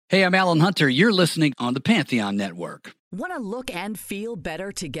Hey, I'm Alan Hunter. You're listening on the Pantheon Network. Want to look and feel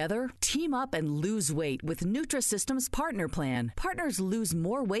better together? Team up and lose weight with Nutrisystem's Partner Plan. Partners lose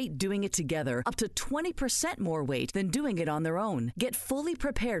more weight doing it together, up to 20% more weight than doing it on their own. Get fully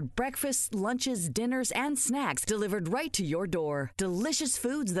prepared breakfasts, lunches, dinners, and snacks delivered right to your door. Delicious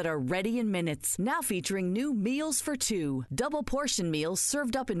foods that are ready in minutes. Now featuring new Meals for Two. Double portion meals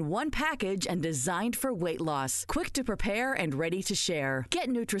served up in one package and designed for weight loss. Quick to prepare and ready to share. Get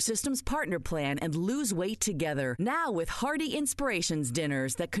Nutrisystem's Partner Plan and lose weight together. Now with hearty inspirations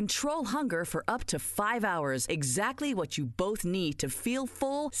dinners that control hunger for up to 5 hours. Exactly what you both need to feel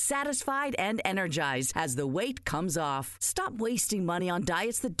full, satisfied, and energized as the weight comes off. Stop wasting money on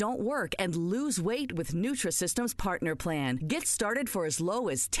diets that don't work and lose weight with Nutrisystem's Partner Plan. Get started for as low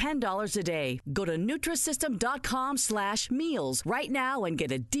as $10 a day. Go to Nutrisystem.com/meals right now and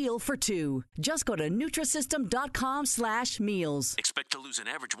get a deal for two. Just go to Nutrisystem.com/meals. Expect to lose an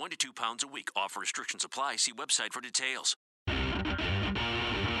average 1 to 2 pounds a week. Offer restrictions apply. See website for details.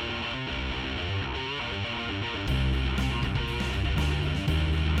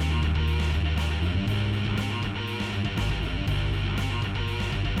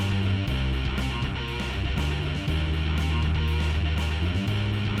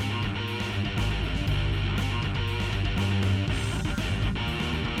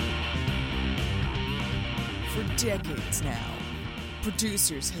 For decades now,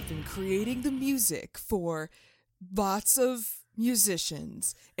 producers have been creating the music for lots of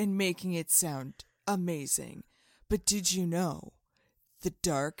musicians and making it sound amazing. But did you know the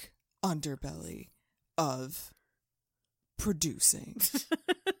dark underbelly of producing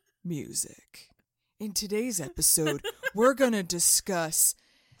music? In today's episode, we're going to discuss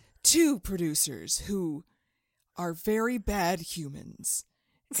two producers who are very bad humans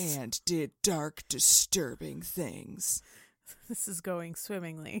and did dark, disturbing things. This is going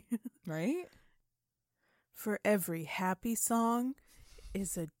swimmingly. Right? For every happy song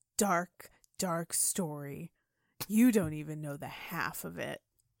is a dark, dark story. You don't even know the half of it.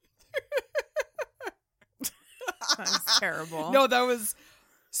 That was terrible. No, that was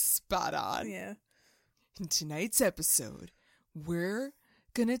spot on. Yeah. In tonight's episode, we're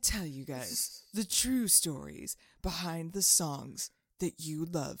gonna tell you guys the true stories behind the songs that you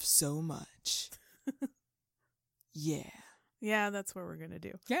love so much. Yeah. Yeah, that's what we're going to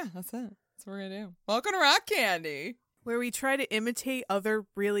do. Yeah, that's it. That's what we're gonna do. Welcome to Rock Candy, where we try to imitate other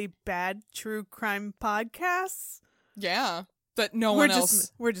really bad true crime podcasts. Yeah, but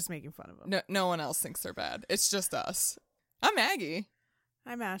we're just making fun of them. No one else thinks they're bad. It's just us. I'm Maggie.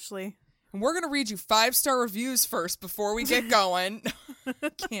 I'm Ashley. And we're gonna read you 5-star reviews first before we get going.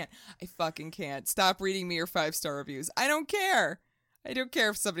 I fucking can't. Stop reading me your 5-star reviews. I don't care. I don't care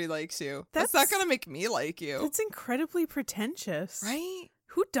if somebody likes you. That's not gonna make me like you. It's incredibly pretentious. Right?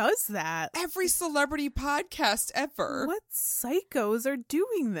 Who does that? Every celebrity podcast ever. What psychos are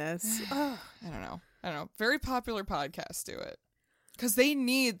doing this? I don't know. Very popular podcasts do it because they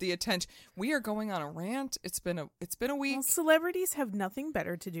need the attention. We are going on a rant. It's been a week. Well, celebrities have nothing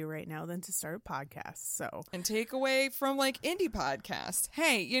better to do right now than to start podcasts. And take away from like indie podcasts.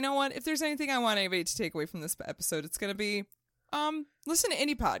 Hey, you know what? If there's anything I want anybody to take away from this episode, it's gonna be listen to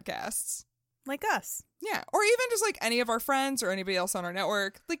indie podcasts. Like us. Yeah. Or even just like any of our friends or anybody else on our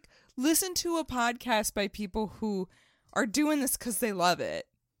network. Like listen to a podcast by people who are doing this because they love it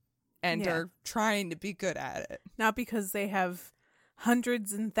and are trying to be good at it. Not because they have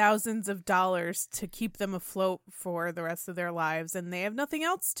hundreds and thousands of dollars to keep them afloat for the rest of their lives and they have nothing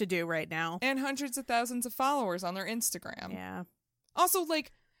else to do right now. And hundreds of thousands of followers on their Instagram. Yeah. Also,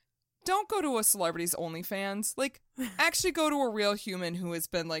 like, don't go to a celebrity's OnlyFans. Like, actually go to a real human who has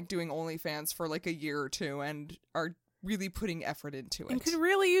been, like, doing OnlyFans for, like, a year or two and are really putting effort into it. And could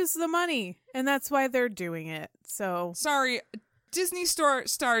really use the money. And that's why they're doing it. So. Sorry, Disney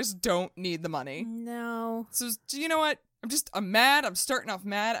stars don't need the money. No. So, you know what? I'm mad. I'm starting off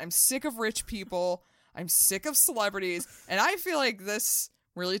mad. I'm sick of rich people. I'm sick of celebrities. And I feel like this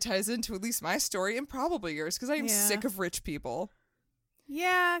really ties into at least my story and probably yours because I am sick of rich people.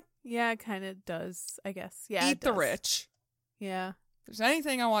 Yeah, it kind of does, I guess. Yeah, Eat the rich. Yeah. If there's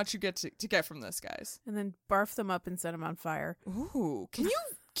anything I want you to get from this, guys. And then barf them up and set them on fire. Ooh, can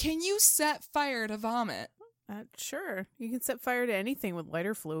you set fire to vomit? Sure. You can set fire to anything with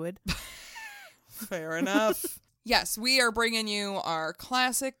lighter fluid. Fair enough. Yes, we are bringing you our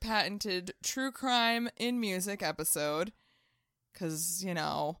classic patented true crime in music episode. Because,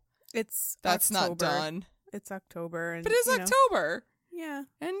 that's October. Not done. It's October. But it's October. Yeah.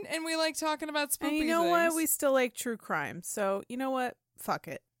 And we like talking about spooky things. And you know things. what? We still like true crime. So, you know what? Fuck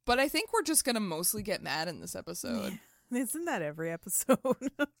it. But I think we're just going to mostly get mad in this episode. Yeah. Isn't that every episode?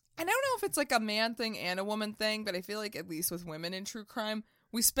 it's like a man thing and a woman thing, but I feel like at least with women in true crime,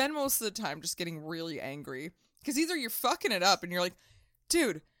 we spend most of the time just getting really angry. Because either you're fucking it up and you're like,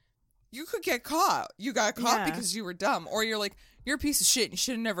 dude, you could get caught. You got caught because you were dumb. Or you're like, you're a piece of shit and you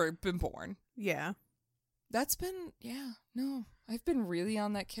should have never been born. Yeah. That's been, no. I've been really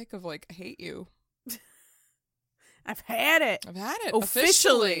on that kick of like, I hate you. I've had it.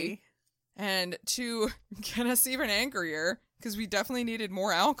 Officially. And to get us even angrier, because we definitely needed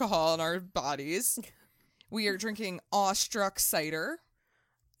more alcohol in our bodies, we are drinking Awestruck cider.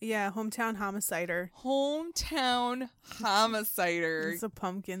 Yeah, Hometown Homicider. Hometown Homicider. It's a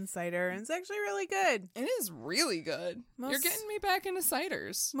pumpkin cider, and it's actually really good. It is really good. You're getting me back into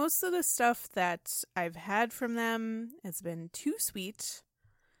ciders. Most of the stuff that I've had from them has been too sweet.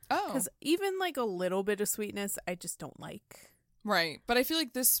 Oh. Because even like a little bit of sweetness, I just don't like. Right. But I feel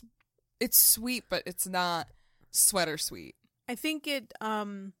like this, it's sweet, but it's not sweater sweet. I think it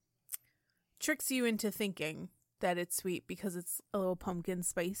tricks you into thinking that it's sweet because it's a little pumpkin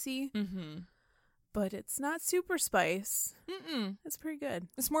spicy. Mm-hmm. But it's not super spice. Mm-mm. It's pretty good.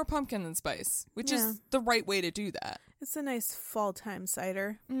 It's more pumpkin than spice, which is the right way to do that. It's a nice fall time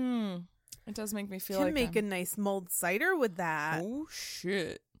cider. It does make me feel like... You can make a nice mulled cider with that. Oh,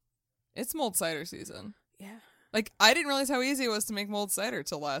 shit. It's mulled cider season. Yeah. Like, I didn't realize how easy it was to make mulled cider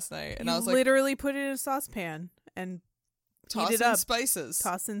till last night. And I was like... literally put it in a saucepan and heat it up. Spices.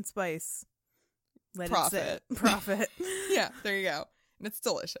 Toss in spice. Let Profit. it sit. Profit. Yeah, there you go. And it's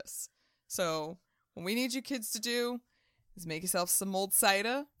delicious. So, what we need you kids to do is make yourself some mulled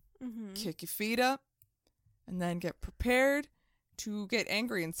cider, kick your feet up, and then get prepared to get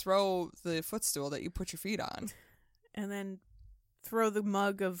angry and throw the footstool that you put your feet on. And then throw the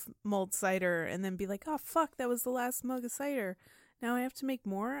mug of mulled cider and then be like, oh, fuck, that was the last mug of cider. Now I have to make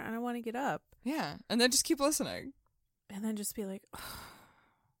more? I don't want to get up. Yeah, and then just keep listening. And then just be like, oh,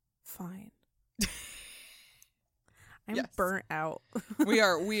 fine. I'm burnt out. We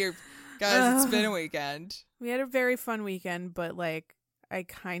are. Guys, it's been a weekend. We had a very fun weekend, but like, I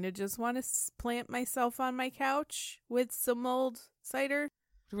kind of just want to plant myself on my couch with some mulled cider.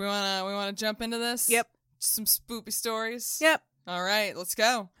 Do we want to jump into this? Yep. Some spoopy stories? Yep. All right, let's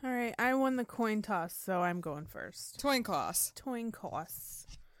go. All right, I won the coin toss, so I'm going first. Coin toss.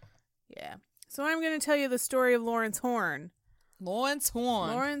 Yeah. So I'm going to tell you the story of Lawrence Horn. Lawrence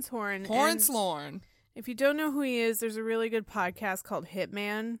Horn. Lorne. If you don't know who he is, there's a really good podcast called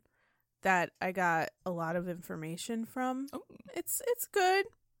Hitman that I got a lot of information from. Oh. It's good.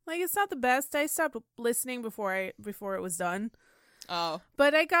 Like, it's not the best. I stopped listening before it was done. Oh.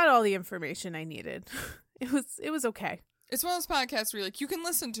 But I got all the information I needed. It was okay. It's one of those podcasts where you're like, you can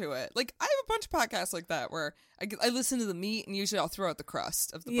listen to it. Like, I have a bunch of podcasts like that where I listen to the meat and usually I'll throw out the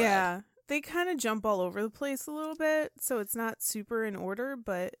crust of the bread. Yeah. They kind of jump all over the place a little bit, so it's not super in order,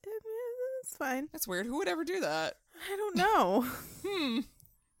 but it's fine. That's weird. Who would ever do that? I don't know.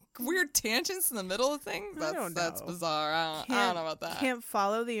 Weird tangents in the middle of things? I don't know. That's bizarre. I don't know about that. Can't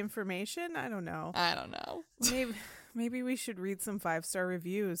follow the information? I don't know. Maybe we should read some 5-star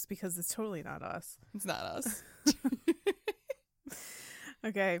reviews because it's totally not us. It's not us.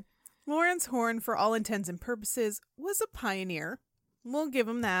 Okay. Lawrence Horn, for all intents and purposes, was a pioneer. We'll give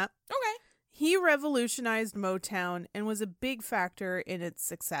him that. Okay. He revolutionized Motown and was a big factor in its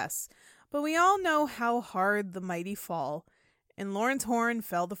success. But we all know how hard the mighty fall, and Lawrence Horn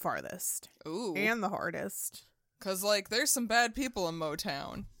fell the farthest. Ooh. And the hardest. 'Cause, like, there's some bad people in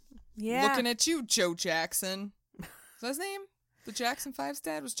Motown. Yeah. Looking at you, Joe Jackson. Is that his name? The Jackson 5's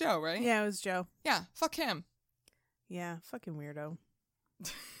dad was Joe, right? Yeah, it was Joe. Yeah, fuck him. Yeah, fucking weirdo.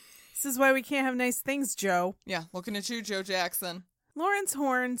 This is why we can't have nice things, Joe. Yeah, looking at you, Joe Jackson. Lawrence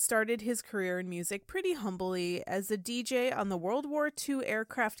Horn started his career in music pretty humbly as a DJ on the World War II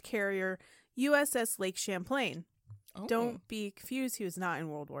aircraft carrier USS Lake Champlain. Oh. Don't be confused, he was not in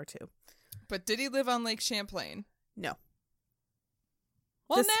World War II. But did he live on Lake Champlain? No.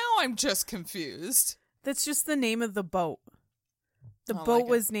 Well, now I'm just confused. That's just the name of the boat. The boat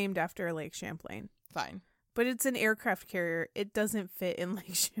was named after Lake Champlain. Fine. But it's an aircraft carrier. It doesn't fit in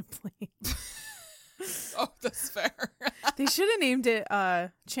Lake Champlain. Oh, that's fair. They should have named it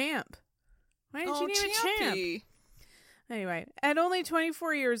Champ. Why didn't you name it Champ? Anyway, at only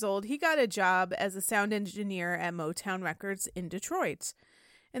 24 years old, he got a job as a sound engineer at Motown Records in Detroit.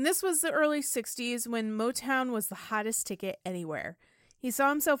 And this was the early 60s when Motown was the hottest ticket anywhere. He saw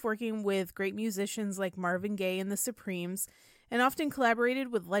himself working with great musicians like Marvin Gaye and the Supremes, and often collaborated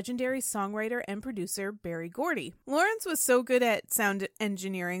with legendary songwriter and producer Berry Gordy. Lawrence was so good at sound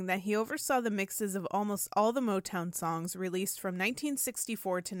engineering that he oversaw the mixes of almost all the Motown songs released from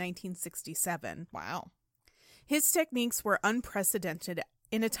 1964 to 1967. Wow. His techniques were unprecedented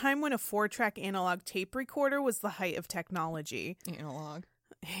in a time when a 4-track analog tape recorder was the height of technology. Analog.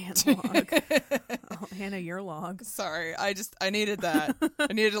 Oh, Hannah, your log. Sorry, I needed that.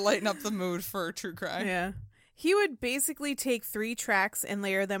 I needed to lighten up the mood for true crime. Yeah. He would basically take 3 tracks and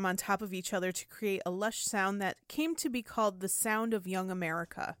layer them on top of each other to create a lush sound that came to be called the sound of young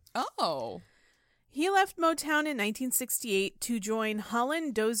America. Oh. He left Motown in 1968 to join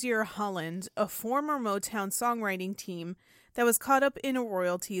Holland Dozier Holland, a former Motown songwriting team that was caught up in a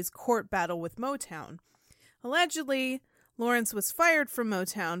royalties court battle with Motown. Allegedly, Lawrence was fired from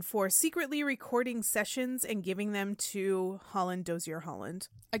Motown for secretly recording sessions and giving them to Holland Dozier Holland.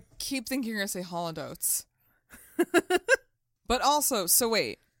 I keep thinking you're going to say Holland Oates. But also, so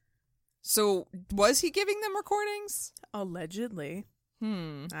wait. So was he giving them recordings? Allegedly.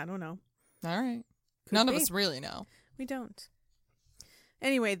 I don't know. All right. Could None be. of us really know. We don't.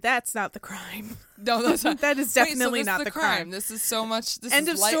 Anyway, that's not the crime. No, that's not. That is definitely not the crime. This is so much. This End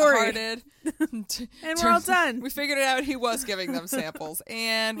is of story. lighthearted. And we're all done. We figured it out. He was giving them samples,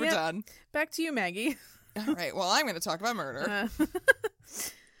 and we're Yep. done. Back to you, Maggie. All right. Well, I'm going to talk about murder.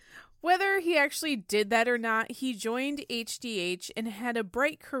 Whether he actually did that or not, he joined HDH and had a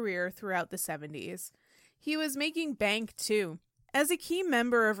bright career throughout the 70s. He was making bank, too. As a key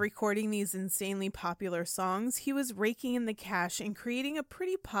member of recording these insanely popular songs, he was raking in the cash and creating a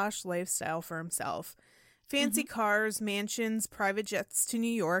pretty posh lifestyle for himself. Fancy cars, mansions, private jets to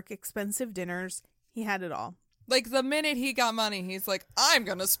New York, expensive dinners. He had it all. Like, the minute he got money, he's like, I'm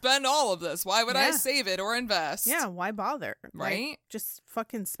going to spend all of this. Why would I Yeah. save it or invest? Yeah, why bother? Like, Right? just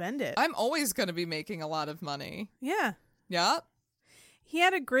fucking spend it. I'm always going to be making a lot of money. Yeah. Yeah. He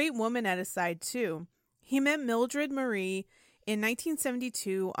had a great woman at his side, too. He met Mildred Marie in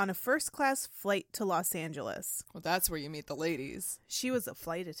 1972 on a first-class flight to Los Angeles. Well, that's where you meet the ladies. She was a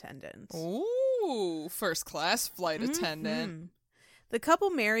flight attendant. Ooh, first class flight attendant. The couple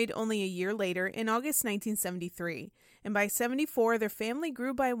married only a year later in August 1973, and by 74 their family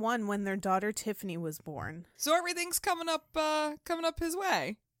grew by 1 when their daughter Tiffany was born. So everything's coming up his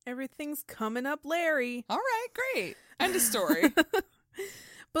way. Everything's coming up, Larry. All right, great. End of story.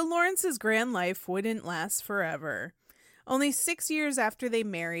 But Lawrence's grand life wouldn't last forever. Only 6 years after they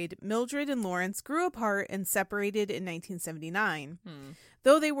married, Mildred and Lawrence grew apart and separated in 1979.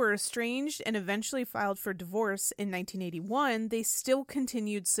 Though they were estranged and eventually filed for divorce in 1981, they still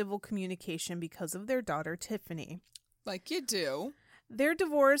continued civil communication because of their daughter Tiffany. Like you do. Their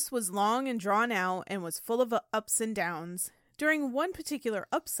divorce was long and drawn out and was full of ups and downs. During one particular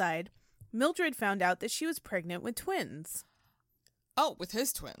upside, Mildred found out that she was pregnant with twins. Oh, with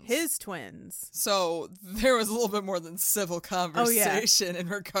his twins. His twins. So there was a little bit more than civil conversation in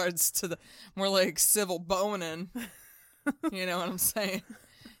regards to the more like civil boning. You know what I'm saying?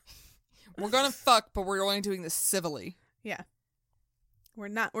 We're gonna fuck, but we're only doing this civilly. Yeah.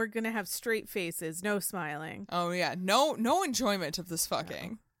 We're gonna have straight faces, no smiling. Oh yeah. No enjoyment of this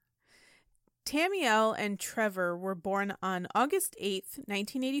fucking. No. Tamielle and Trevor were born on August 8th,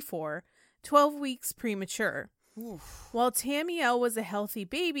 1984, 12 weeks premature. Oof. While Tamielle was a healthy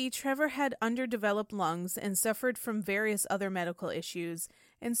baby, Trevor had underdeveloped lungs and suffered from various other medical issues,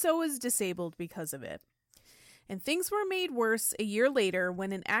 and so was disabled because of it. And things were made worse a year later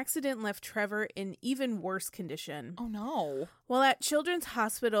when an accident left Trevor in even worse condition. Oh no. While at Children's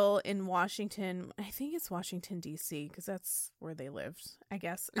Hospital in Washington, I think it's Washington, D.C., because that's where they lived, I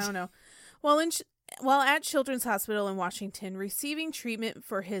guess. I don't know. While at Children's Hospital in Washington receiving treatment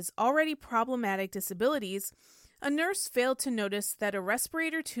for his already problematic disabilities, a nurse failed to notice that a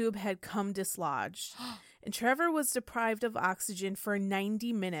respirator tube had come dislodged, and Trevor was deprived of oxygen for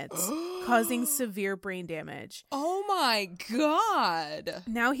 90 minutes, causing severe brain damage. Oh my God.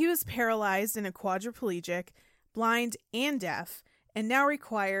 Now he was paralyzed and a quadriplegic, blind and deaf, and now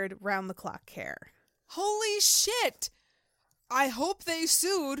required round-the-clock care. Holy shit. I hope they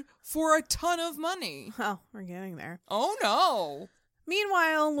sued for a ton of money. Well, we're getting there. Oh no.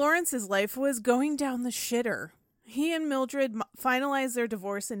 Meanwhile, Lawrence's life was going down the shitter. He and Mildred finalized their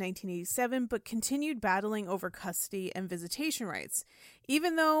divorce in 1987, but continued battling over custody and visitation rights,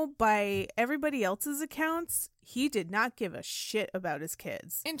 even though, by everybody else's accounts, he did not give a shit about his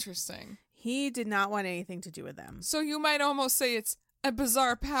kids. Interesting. He did not want anything to do with them. So you might almost say it's a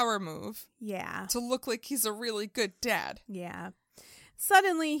bizarre power move Yeah. to look like he's a really good dad. Yeah.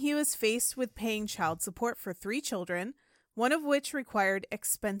 Suddenly, he was faced with paying child support for 3 children, one of which required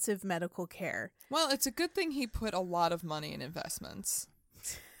expensive medical care. Well, it's a good thing he put a lot of money in investments.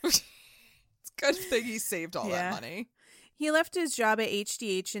 It's a good thing he saved all that money. He left his job at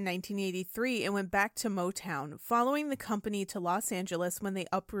HDH in 1983 and went back to Motown, following the company to Los Angeles when they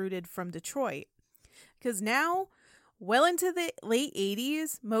uprooted from Detroit. Because now, Well into the late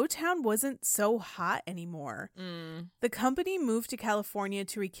 80s, Motown wasn't so hot anymore. The company moved to California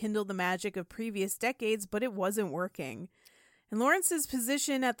to rekindle the magic of previous decades, but it wasn't working. And Lawrence's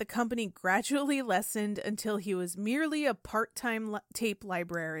position at the company gradually lessened until he was merely a part-time tape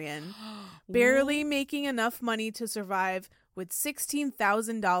librarian, barely making enough money to survive with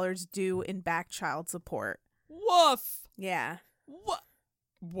 $16,000 due in back child support. Woof. Yeah.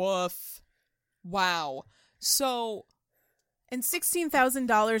 Woof. Wow. So... And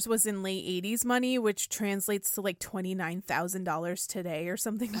 $16,000 was in late 80s money, which translates to like $29,000 today or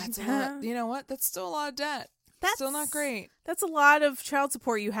something like that. You know what? That's still a lot of debt. That's still not great. That's a lot of child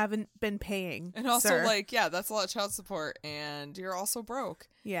support you haven't been paying. And also, sir. that's a lot of child support, and you're also broke.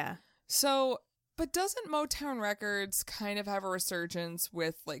 Yeah. So, but doesn't Motown Records kind of have a resurgence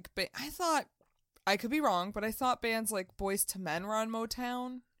with, like, I thought, I could be wrong, but I thought bands like Boyz II Men were on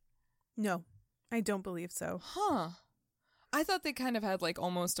Motown? No, I don't believe so. Huh. I thought they kind of had, like,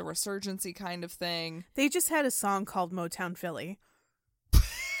 almost a resurgency kind of thing. They just had a song called Motown Philly.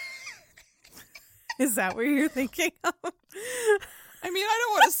 Is that what you're thinking of? I mean, I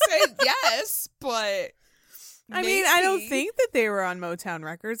don't want to say yes, but I mean, I don't think that they were on Motown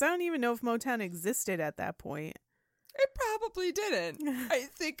Records. I don't even know if Motown existed at that point. It probably didn't. I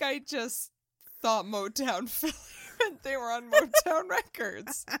think I just thought Motown Philly meant they were on Motown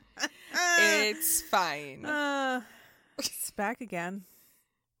Records. It's fine. It's back again.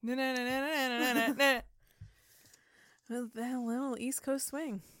 With that little East Coast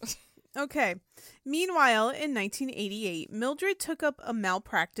swing. Okay. Meanwhile, in 1988, Mildred took up a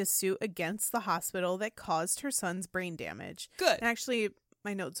malpractice suit against the hospital that caused her son's brain damage. Good. And actually,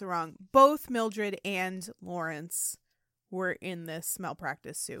 my notes are wrong. Both Mildred and Lawrence were in this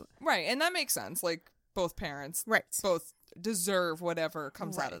malpractice suit. Right, and that makes sense. Like, both parents both deserve whatever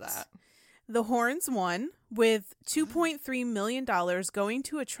comes out of that. The Horns won, with $2.3 million going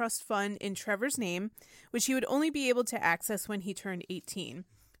to a trust fund in Trevor's name, which he would only be able to access when he turned 18.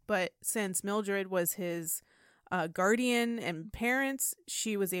 But since Mildred was his guardian and parents,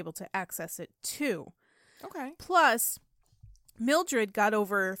 she was able to access it too. Okay. Plus, Mildred got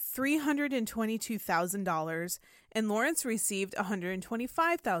over $322,000 and Lawrence received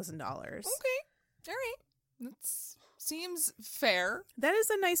 $125,000. Okay. All right. That seems fair. That is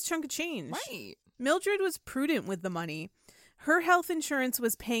a nice chunk of change. Right. Mildred was prudent with the money. Her health insurance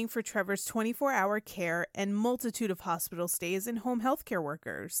was paying for Trevor's 24-hour care and multitude of hospital stays and home health care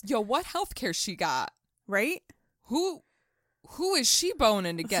workers. Yo, what health care she got? Right? Who is she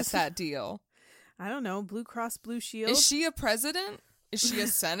boning to get that deal? I don't know. Blue Cross Blue Shield. Is she a president? Is she a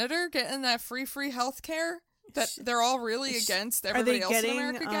senator getting that free health care that they're all really against everybody else in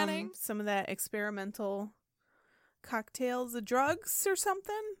America getting? Some of that experimental cocktails of drugs or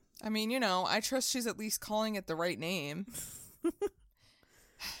something? I mean, you know, I trust she's at least calling it the right name.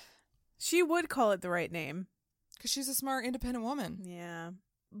 She would call it the right name. Because she's a smart, independent woman. Yeah.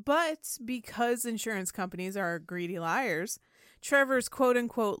 But because insurance companies are greedy liars, Trevor's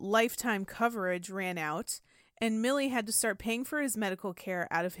quote-unquote lifetime coverage ran out, and Millie had to start paying for his medical care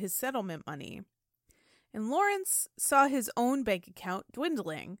out of his settlement money. And Lawrence saw his own bank account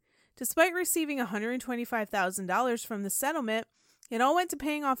dwindling. Despite receiving $125,000 from the settlement, it all went to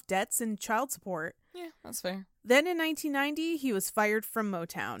paying off debts and child support. Yeah, that's fair. Then in 1990, he was fired from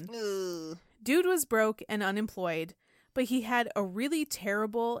Motown. Ugh. Dude was broke and unemployed, but he had a really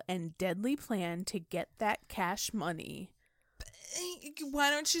terrible and deadly plan to get that cash money.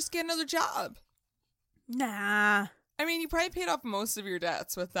 Why don't you just get another job? Nah. I mean, you probably paid off most of your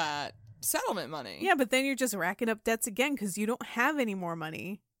debts with that settlement money. Yeah, but then you're just racking up debts again because you don't have any more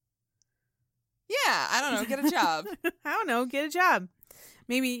money. Yeah, I don't know. Get a job. I don't know. Get a job.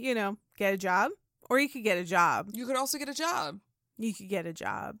 Maybe, get a job. Or you could get a job. You could also get a job. You could get a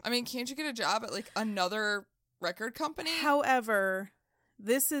job. I mean, can't you get a job at, like, another record company? However,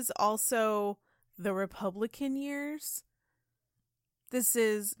 this is also the Republican years. This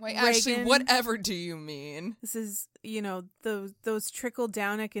is Wait, Reagan. actually, whatever do you mean? This is, those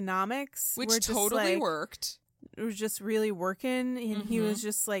trickle-down economics. Which totally worked. It was just really working, and he was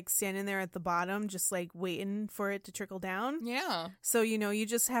just, like, standing there at the bottom, just, like, waiting for it to trickle down. Yeah. So, you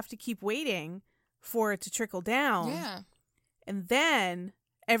just have to keep waiting for it to trickle down. Yeah. And then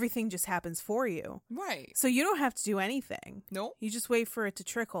everything just happens for you. Right. So you don't have to do anything. Nope. You just wait for it to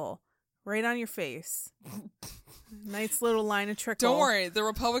trickle right on your face. Nice little line of trickle. Don't worry. The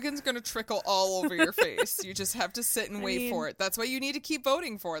Republicans going to trickle all over your face. You just have to sit and wait for it. That's why you need to keep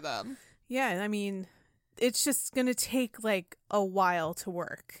voting for them. Yeah. I mean, it's just going to take like a while to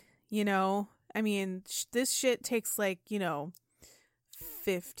work, I mean, this shit takes like,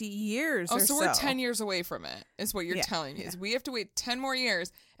 50 years Oh, or so we're 10 years away from it, is what you're telling me. Is we have to wait 10 more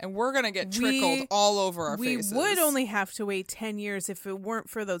years, and we're going to get trickled all over our faces. We would only have to wait 10 years if it weren't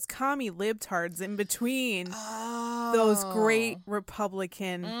for those commie libtards in between those great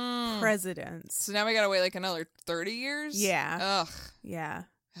Republican presidents. So now we got to wait like another 30 years? Yeah. Ugh. Yeah.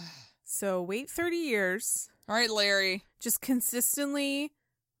 So wait 30 years. All right, Larry. Just consistently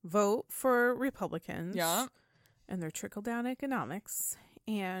vote for Republicans. Yeah. And their trickle-down economics.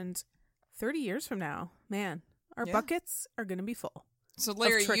 And 30 years from now, man, our buckets are going to be full. So,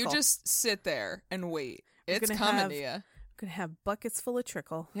 Larry, you just sit there and wait. It's coming to you. We're going to have buckets full of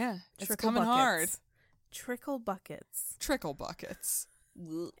trickle. Yeah, it's trickle coming buckets. hard. Trickle buckets. Trickle buckets.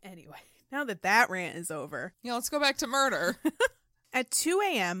 Anyway, now that rant is over. Yeah, let's go back to murder. At 2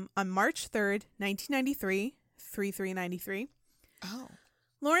 a.m. on March 3rd, 1993, 3393,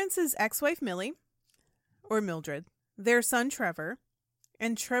 Lawrence's ex-wife Millie, or Mildred, their son Trevor,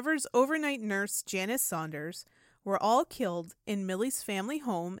 and Trevor's overnight nurse Janice Saunders were all killed in Millie's family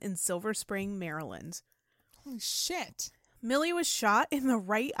home in Silver Spring, Maryland. Holy shit. Millie was shot in the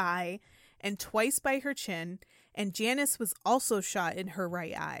right eye and twice by her chin, and Janice was also shot in her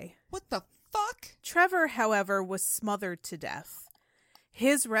right eye. What the fuck? Trevor, however, was smothered to death.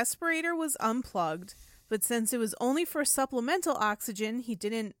 His respirator was unplugged, but since it was only for supplemental oxygen, he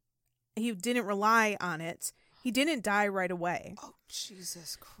didn't rely on it. He didn't die right away. Oh,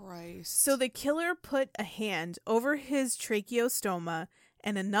 Jesus Christ. So the killer put a hand over his tracheostoma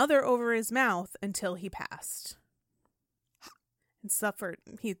and another over his mouth until he passed. And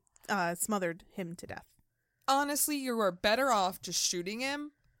he smothered him to death. Honestly, you are better off just shooting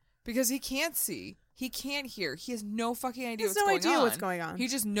him because he can't see. He can't hear. He has no fucking idea what's going on. He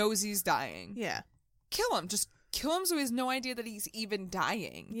just knows he's dying. Yeah. Kill him. Just kill him so he has no idea that he's even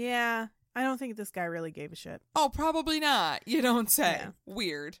dying. Yeah. I don't think this guy really gave a shit. Oh, probably not. You don't say. Yeah.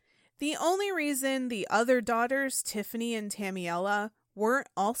 Weird. The only reason the other daughters, Tiffany and Tamiella, weren't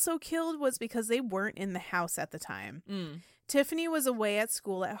also killed was because they weren't in the house at the time. Tiffany was away at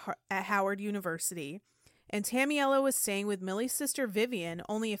school at Howard University, and Tamiella was staying with Millie's sister Vivian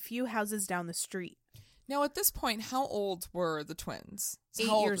only a few houses down the street. Now, at this point, how old were the twins? So 8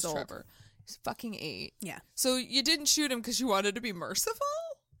 how old years was old. Trevor? He's fucking 8. Yeah. So you didn't shoot him because you wanted to be merciful?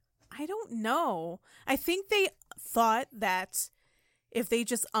 I don't know. I think they thought that if they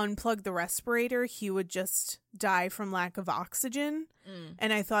just unplugged the respirator, he would just die from lack of oxygen.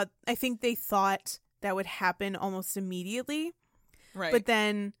 And I think they thought that would happen almost immediately. Right. But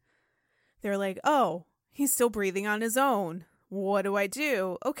then they're like, oh, he's still breathing on his own. What do I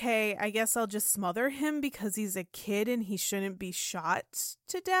do? Okay, I guess I'll just smother him because he's a kid and he shouldn't be shot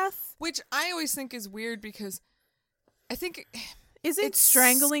to death. Which I always think is weird because I think... Is it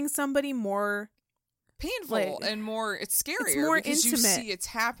strangling somebody more painful and more, it's scarier it's more because intimate. you see it's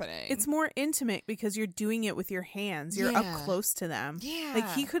happening. It's more intimate because you're doing it with your hands. You're up close to them. Yeah.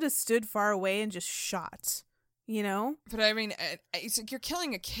 Like he could have stood far away and just shot, you know? But I mean, it's like you're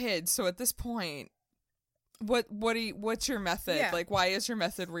killing a kid. So at this point, what's your method? Yeah. Like, why is your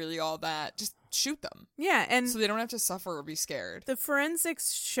method really all that? Just shoot them. Yeah. And so they don't have to suffer or be scared. The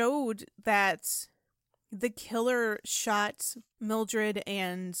forensics showed that the killer shot Mildred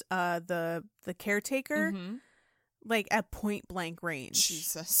and the caretaker like at point blank range.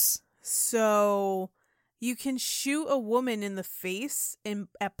 Jesus. So you can shoot a woman in the face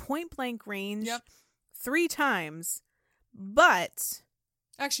at point blank range 3 times, but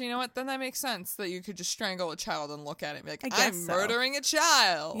actually, you know what? Then that makes sense that you could just strangle a child and look at it and be like, I'm murdering a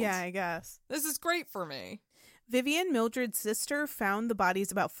child. Yeah, I guess. This is great for me. Vivian, Mildred's sister, found the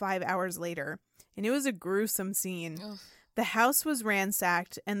bodies about 5 hours later. And it was a gruesome scene. Ugh. The house was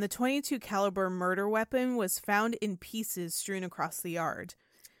ransacked, and the .22 caliber murder weapon was found in pieces strewn across the yard.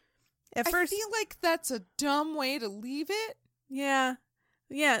 At first, I feel like that's a dumb way to leave it. Yeah.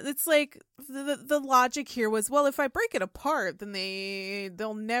 Yeah, it's like the logic here was, well, if I break it apart, then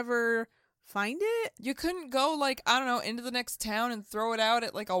they'll never find it. You couldn't go, like, I don't know, into the next town and throw it out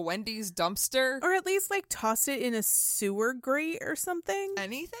at, like, a Wendy's dumpster? Or at least, like, toss it in a sewer grate or something.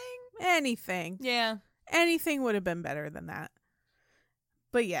 Anything. Yeah. Anything would have been better than that.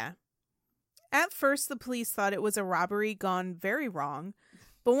 But yeah. At first, the police thought it was a robbery gone very wrong.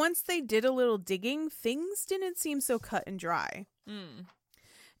 But once they did a little digging, things didn't seem so cut and dry.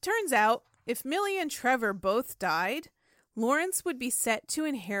 Turns out, if Millie and Trevor both died, Lawrence would be set to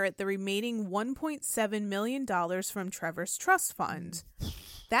inherit the remaining $1.7 million from Trevor's trust fund.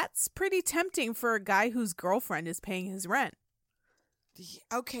 That's pretty tempting for a guy whose girlfriend is paying his rent.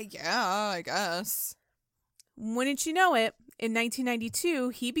 Okay, yeah, I guess. Wouldn't you know it, in 1992,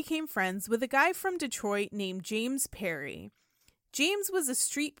 he became friends with a guy from Detroit named James Perry. James was a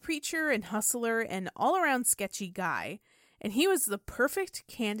street preacher and hustler and all-around sketchy guy, and he was the perfect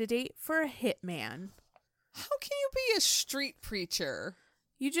candidate for a hitman. How can you be a street preacher?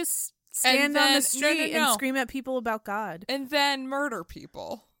 You just stand on the street and scream at people about God. And then murder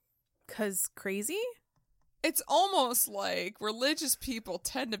people. 'Cause crazy? It's almost like religious people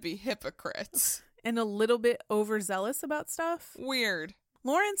tend to be hypocrites. And a little bit overzealous about stuff. Weird.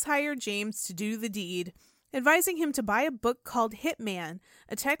 Lawrence hired James to do the deed, advising him to buy a book called Hitman,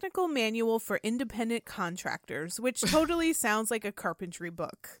 a technical manual for independent contractors, which totally sounds like a carpentry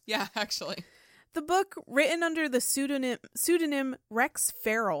book. Yeah, actually. The book, written under the pseudonym Rex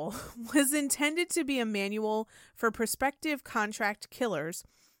Farrell, was intended to be a manual for prospective contract killers.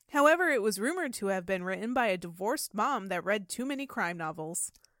 However, it was rumored to have been written by a divorced mom that read too many crime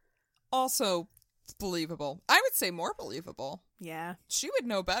novels. Also believable. I would say more believable. Yeah. She would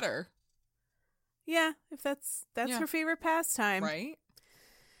know better. Yeah, if that's her favorite pastime. Right?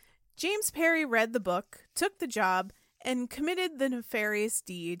 James Perry read the book, took the job, and committed the nefarious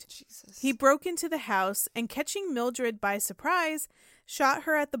deed. Jesus. He broke into the house and, catching Mildred by surprise, shot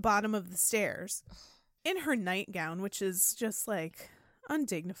her at the bottom of the stairs. In her nightgown, which is just like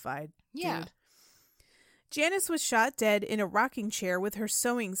undignified. Yeah. Dude. Janice was shot dead in a rocking chair with her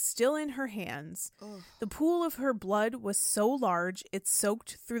sewing still in her hands. Ugh. The pool of her blood was so large it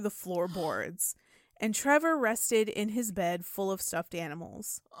soaked through the floorboards, and Trevor rested in his bed full of stuffed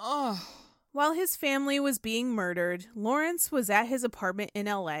animals. Oh. While his family was being murdered, Lawrence was at his apartment in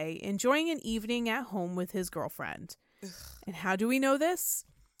LA enjoying an evening at home with his girlfriend. Ugh. And how do we know this?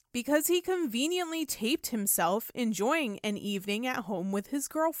 Because he conveniently taped himself enjoying an evening at home with his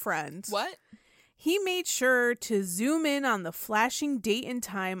girlfriend. What? He made sure to zoom in on the flashing date and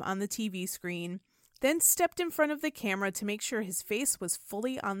time on the TV screen, then stepped in front of the camera to make sure his face was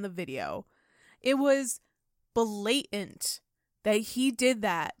fully on the video. It was blatant that he did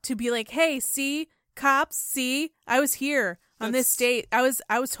that to be like, hey, see, cops, see, I was here on this date. I was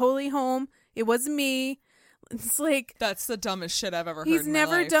totally home. It wasn't me. It's like, that's the dumbest shit I've ever heard. He's in my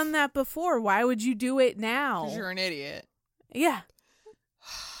never life. done that before. Why would you do it now? 'Cause you're an idiot. Yeah.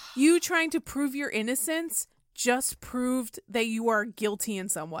 You trying to prove your innocence just proved that you are guilty in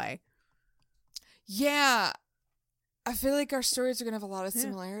some way. Yeah. I feel like our stories are going to have a lot of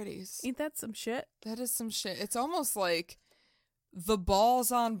similarities. Ain't that some shit? That is some shit. It's almost like the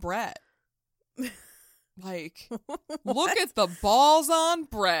balls on Brett. Like, look at the balls on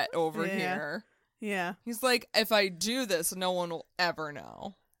Brett over here. Yeah. He's like, if I do this, no one will ever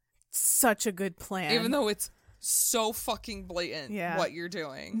know. Such a good plan. Even though it's so fucking blatant what you're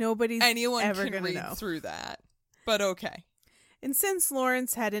doing. Anyone ever can read know. through that. But okay. And since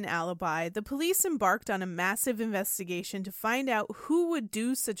Lawrence had an alibi, the police embarked on a massive investigation to find out who would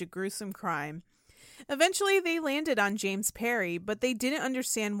do such a gruesome crime. Eventually, they landed on James Perry, but they didn't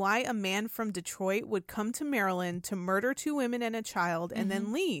understand why a man from Detroit would come to Maryland to murder 2 women and a child and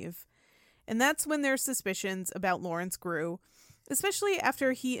then leave. And that's when their suspicions about Lawrence grew, especially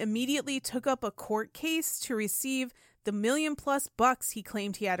after he immediately took up a court case to receive the $1 million+ bucks he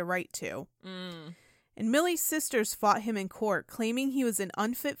claimed he had a right to. And Millie's sisters fought him in court, claiming he was an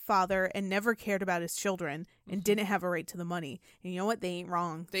unfit father and never cared about his children and didn't have a right to the money. And you know what? They ain't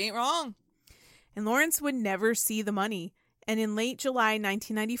wrong. They ain't wrong. And Lawrence would never see the money. And in late July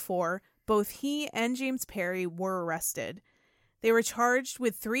 1994, both he and James Perry were arrested. They were charged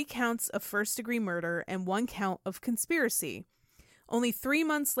with 3 counts of first-degree murder and 1 count of conspiracy. Only 3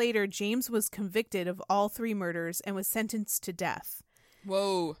 months later, James was convicted of all 3 murders and was sentenced to death.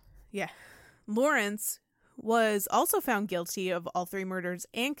 Whoa. Yeah. Lawrence was also found guilty of all 3 murders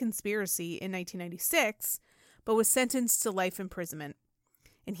and conspiracy in 1996, but was sentenced to life imprisonment.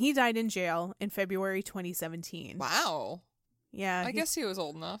 And he died in jail in February 2017. Wow. Yeah. I guess he was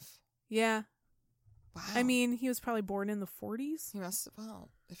old enough. Yeah. Wow. I mean, he was probably born in the 40s. He must have,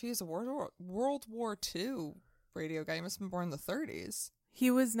 well, if he was a World War II radio guy, he must have been born in the 30s. He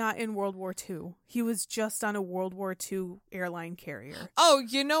was not in World War II. He was just on a World War II airline carrier. Oh,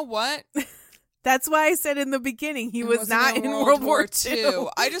 you know what? That's why I said in the beginning he was not in World War II.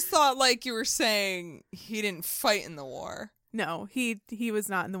 I just thought like you were saying he didn't fight in the war. No, he was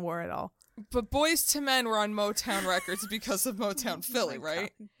not in the war at all. But Boyz II Men were on Motown Records because of Motown Philly,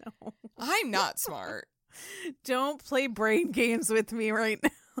 right? God, no. I'm not smart. Don't play brain games with me right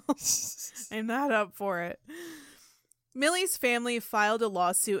now. I'm not up for it. Millie's family filed a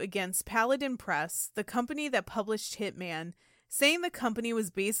lawsuit against Paladin Press, the company that published Hitman, saying the company was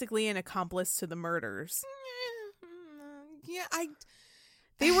basically an accomplice to the murders. Yeah,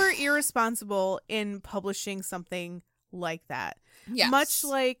 They were irresponsible in publishing something like that. Yes. Much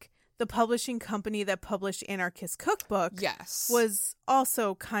like the publishing company that published Anarchist Cookbook Yes. was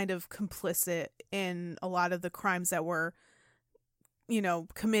also kind of complicit in a lot of the crimes that were,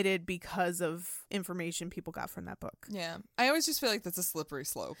 committed because of information people got from that book. Yeah. I always just feel like that's a slippery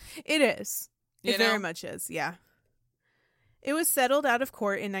slope. It is. You It know? very much is, yeah. It was settled out of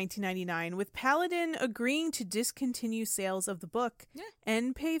court in 1999, with Paladin agreeing to discontinue sales of the book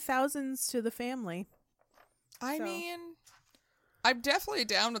and pay thousands to the family. I mean, I'm definitely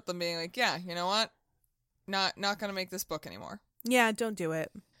down with them being like, yeah, you know what? Not going to make this book anymore. Yeah, don't do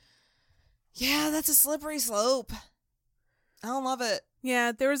it. Yeah, that's a slippery slope. I don't love it.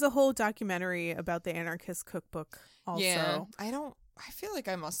 Yeah, there was a whole documentary about the Anarchist Cookbook also. Yeah, I feel like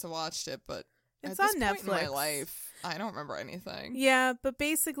I must have watched it, but It's at this on point in my Netflix. life, I don't remember anything. Yeah, but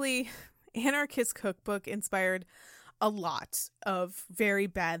basically, Anarchist Cookbook inspired a lot of very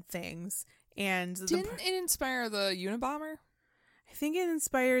bad things. And Didn't it inspire the Unabomber? I think it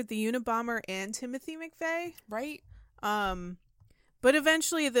inspired the Unabomber and Timothy McVeigh. Right? But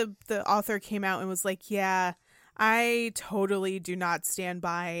eventually the author came out and was like, yeah, I totally do not stand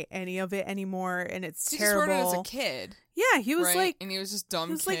by any of it anymore, and it's terrible. He just wrote it as a kid. Yeah, he was right? like, and he was just dumb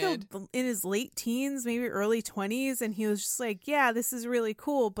he was kid. like in his late teens, maybe early 20s, and he was just like, yeah, this is really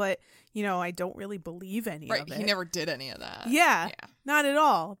cool, but I don't really believe any of it. He never did any of that. Yeah, not at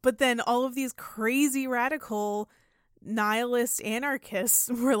all. But then all of these crazy radical nihilist anarchists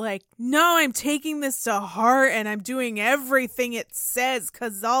were like, no, I'm taking this to heart and I'm doing everything it says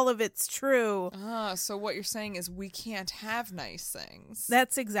because all of it's true. So what you're saying is we can't have nice things.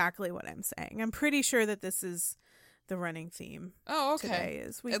 That's exactly what I'm saying. I'm pretty sure that this is the running theme. Oh, okay. Today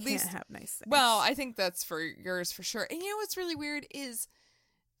is we At can't least have nice things. Well, I think that's for yours for sure. And what's really weird is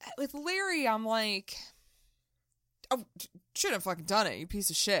with Larry, I'm like, oh, shouldn't have fucking done it, you piece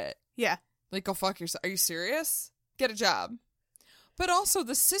of shit. Yeah. Like, go fuck yourself. Are you serious? Get a job. But also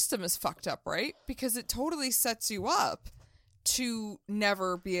the system is fucked up, right? Because it totally sets you up to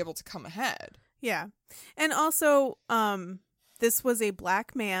never be able to come ahead. Yeah. And also, this was a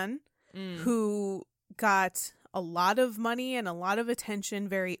black man who got a lot of money and a lot of attention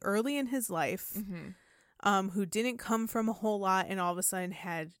very early in his life, who didn't come from a whole lot and all of a sudden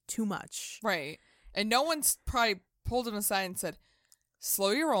had too much. Right. And no one's probably pulled him aside and said,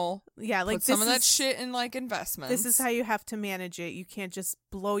 slow your roll. Yeah, like put some of that shit in like investments. This is how you have to manage it. You can't just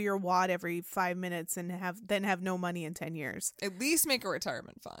blow your wad every 5 minutes and have no money in 10 years. At least make a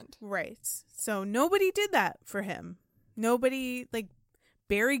retirement fund. Right. So nobody did that for him. Nobody, like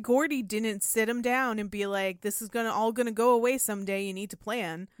Barry Gordy didn't sit him down and be like, this is all gonna go away someday. You need to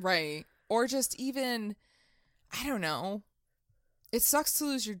plan. Right. Or just even, I don't know. It sucks to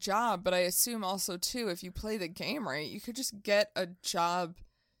lose your job, but I assume also, too, if you play the game right, you could just get a job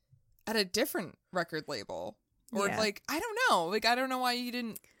at a different record label. Or, Yeah. like, I don't know. Like, I don't know why you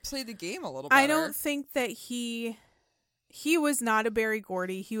didn't play the game a little better. I don't think that he was not a Barry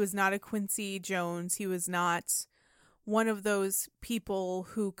Gordy. He was not a Quincy Jones. He was not one of those people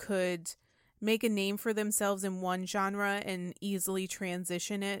who could make a name for themselves in one genre and easily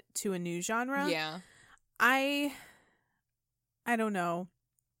transition it to a new genre. Yeah. I don't know.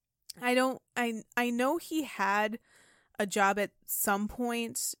 I know he had a job at some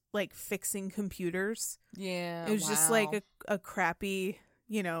point, like fixing computers. Yeah. It was just like a crappy,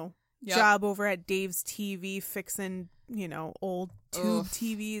 Yep. job over at Dave's TV fixing, old tube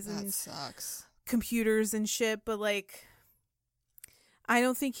TVs and that sucks. computers and shit. But like, I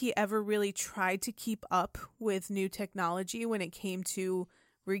don't think he ever really tried to keep up with new technology when it came to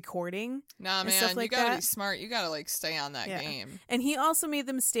recording. Nah, and man, stuff like you gotta that. be smart. You gotta like stay on that game. And he also made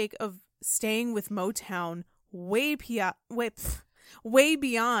the mistake of staying with Motown way beyond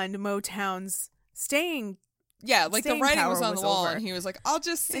Motown's staying. Yeah, like the Staying writing power was on was the wall, over. and he was like, "I'll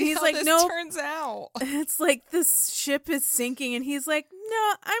just And see he's how like, this "Nope." turns out." It's like this ship is sinking, and he's like,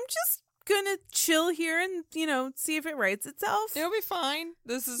 "No, I'm just gonna chill here and see if it rights itself." It'll be fine.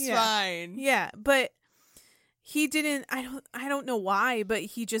 This is Yeah. fine. Yeah, but he didn't. I don't know why, but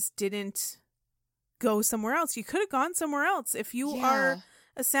he just didn't go somewhere else. You could have gone somewhere else if you are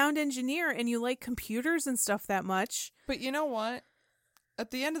a sound engineer and you like computers and stuff that much. But you know what? At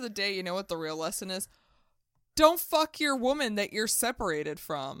the end of the day, you know what the real lesson is? Don't fuck your woman that you're separated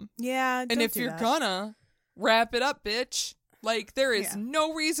from. Yeah, And if you're gonna, wrap it up, bitch. Like, there is Yeah.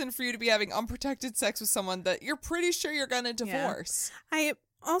 no reason for you to be having unprotected sex with someone that you're pretty sure you're gonna Yeah. divorce. I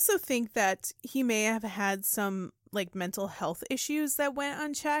also think that he may have had some like mental health issues that went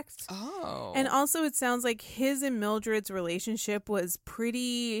unchecked. Oh. And also it sounds like his and Mildred's relationship was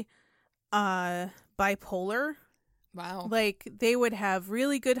pretty bipolar. Wow. Like they would have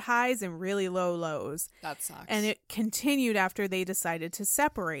really good highs and really low lows. That sucks. And it continued after they decided to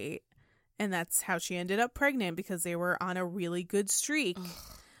separate. And that's how she ended up pregnant, because they were on a really good streak.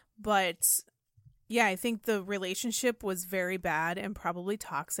 But yeah, I think the relationship was very bad and probably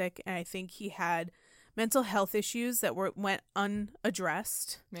toxic. And I think he had mental health issues that went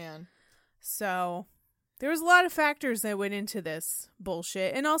unaddressed. Man. So there was a lot of factors that went into this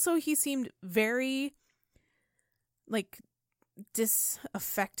bullshit. And also he seemed very like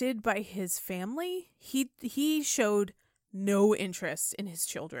disaffected by his family. He showed no interest in his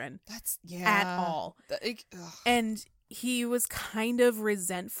children. At all. And he was kind of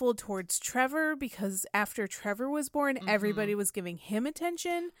resentful towards Trevor, because after Trevor was born, everybody was giving him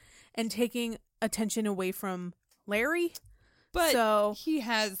attention and taking attention away from Larry. But so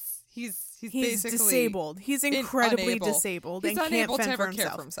he's basically disabled. He's incredibly disabled and can't fend for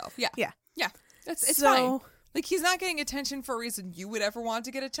himself. Yeah. It's so, fine. Like, he's not getting attention for a reason you would ever want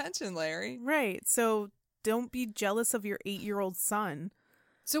to get attention, Larry. Right. So don't be jealous of your 8-year-old son.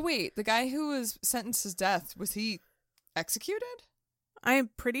 So wait, the guy who was sentenced to death, was he executed? I'm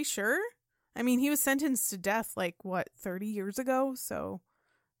pretty sure. I mean, he was sentenced to death 30 years ago, so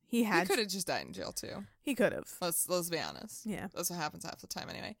he could have just died in jail too. He could have. Let's be honest. Yeah. That's what happens half the time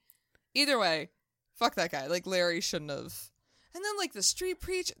anyway. Either way, fuck that guy. Like, Larry shouldn't have. And then the street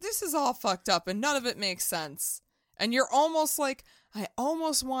preach, this is all fucked up and none of it makes sense. And you're almost like, I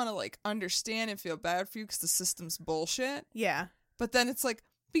almost want to understand and feel bad for you because the system's bullshit. Yeah. But then it's like,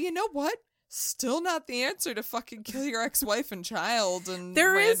 but you know what? Still not the answer to fucking kill your ex-wife and child and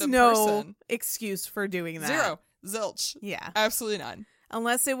there random is no person. Excuse for doing that. Zero. Zilch. Yeah. Absolutely none.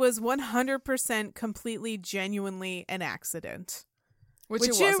 Unless it was 100% completely genuinely an accident. Which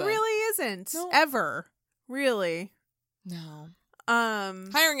it wasn't. Really isn't. No. Ever. Really. No.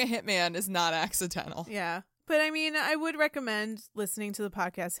 Hiring a hitman is not accidental. Yeah. But I mean, I would recommend listening to the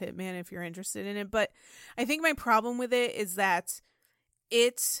podcast Hitman if you're interested in it. But I think my problem with it is that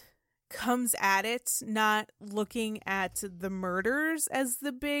it comes at it not looking at the murders as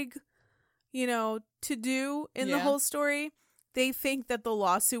the big, to do in the whole story. They think that the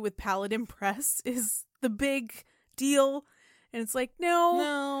lawsuit with Paladin Press is the big deal. And it's like,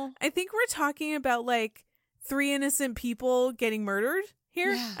 no. I think we're talking about 3 innocent people getting murdered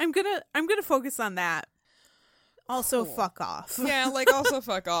here. Yeah. I'm gonna focus on that. Also, fuck off. Yeah, also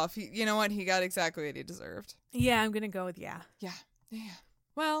fuck off. You know what? He got exactly what he deserved. Yeah, I'm gonna go with yeah. Yeah.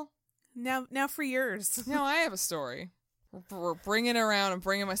 Well, now for yours. No, I have a story. We're bringing it around. I'm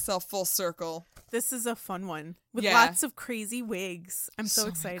bringing myself full circle. This is a fun one with lots of crazy wigs. I'm so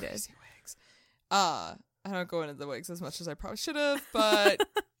excited. Many crazy wigs. I don't go into the wigs as much as I probably should have, but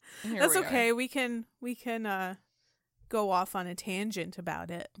that's okay. We can go off on a tangent about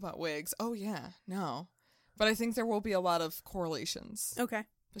it. About wigs. Oh yeah, no. But I think there will be a lot of correlations. Okay.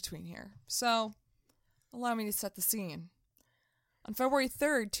 Between here. So, allow me to set the scene. On February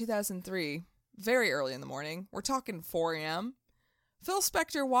 3rd, 2003, very early in the morning, we're talking 4 a.m., Phil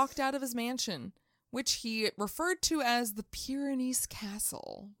Spector walked out of his mansion, which he referred to as the Pyrenees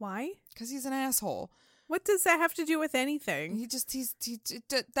Castle. Why? Because he's an asshole. What does that have to do with anything?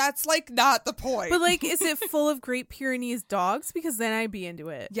 That's not the point. But is it full of Great Pyrenees dogs? Because then I'd be into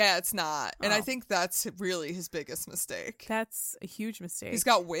it. Yeah, it's not. And I think that's really his biggest mistake. That's a huge mistake. He's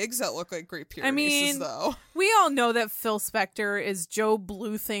got wigs that look like Great Pyrenees, though. We all know that Phil Spector is Joe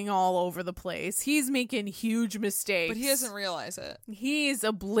Bluthing all over the place. He's making huge mistakes. But he doesn't realize it. He's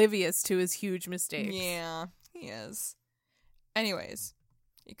oblivious to his huge mistakes. Yeah, he is. Anyways,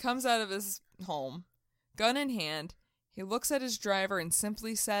 he comes out of his home. Gun in hand, he looks at his driver and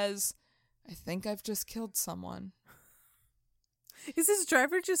simply says, I think I've just killed someone. Is his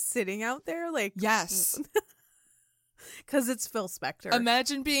driver just sitting out there? Yes. Because it's Phil Spector.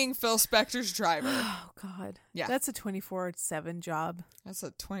 Imagine being Phil Spector's driver. Oh, God. Yeah. That's a 24/7 job. That's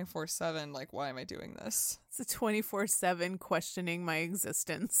a 24/7, why am I doing this? It's a 24/7 questioning my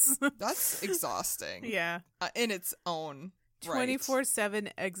existence. That's exhausting. Yeah. In its own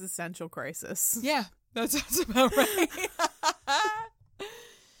 24/7 existential crisis. Yeah. That sounds about right.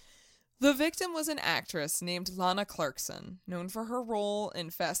 The victim was an actress named Lana Clarkson, known for her role in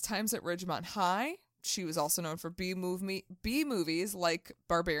Fast Times at Ridgemont High. She was also known for B movies like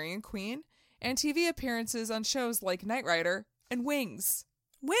Barbarian Queen and TV appearances on shows like Knight Rider and Wings.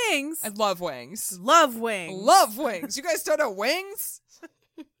 Wings? I love Wings. Love Wings. Love Wings. You guys don't know Wings?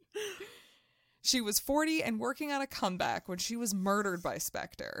 She was 40 and working on a comeback when she was murdered by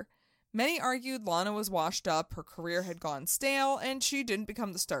Spector. Many argued Lana was washed up, her career had gone stale, and she didn't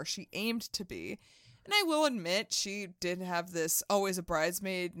become the star she aimed to be. And I will admit, she did have this always a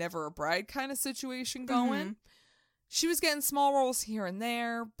bridesmaid, never a bride kind of situation going. Mm-hmm. She was getting small roles here and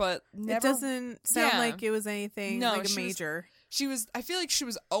there, but never... It doesn't sound like it was anything a major. I feel like she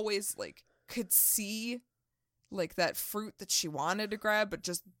was always, could see like that fruit that she wanted to grab, but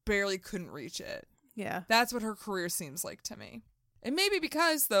just barely couldn't reach it. Yeah. That's what her career seems like to me. And maybe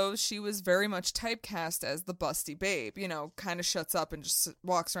because, though, she was very much typecast as the busty babe, you know, kind of shuts up and just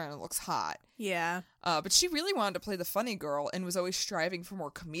walks around and looks hot. Yeah. But she really wanted to play the funny girl and was always striving for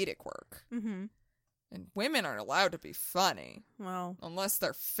more comedic work. Mm-hmm. And women aren't allowed to be funny. Well, unless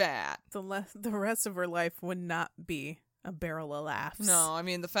they're fat. The rest of her life would not be a barrel of laughs. No, I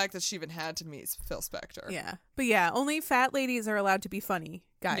mean, the fact that she even had to meet Phil Spector. Yeah. But yeah, only fat ladies are allowed to be funny,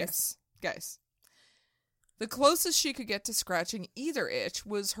 guys. Yes, guys. The closest she could get to scratching either itch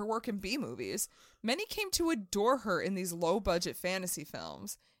was her work in B-movies. Many came to adore her in these low-budget fantasy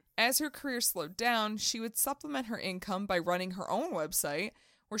films. As her career slowed down, she would supplement her income by running her own website,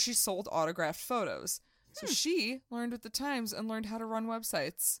 where she sold autographed photos. So she learned with the times and learned how to run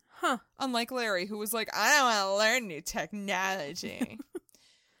websites. Huh. Unlike Larry, who was like, I don't want to learn new technology.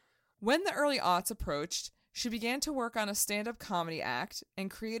 When the early aughts approached, she began to work on a stand-up comedy act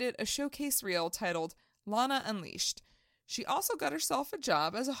and created a showcase reel titled Lana Unleashed. She also got herself a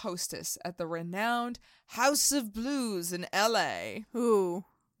job as a hostess at the renowned House of Blues in L.A. Ooh.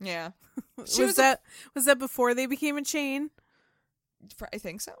 Yeah. Was that before they became a chain? I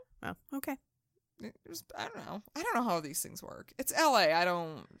think so. Oh, okay. I don't know. I don't know how these things work. It's L.A. I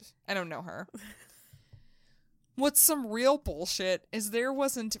don't know her. What's some real bullshit is there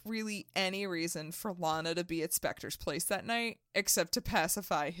wasn't really any reason for Lana to be at Spector's place that night except to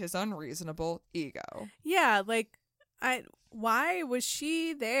pacify his unreasonable ego. Yeah, like, why was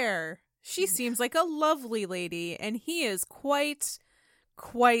she there? She seems like a lovely lady, and he is quite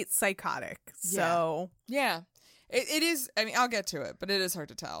psychotic. So yeah. It is, I mean, I'll get to it, but it is hard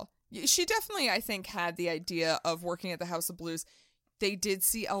to tell. She definitely, I think, had the idea of working at the House of Blues. They did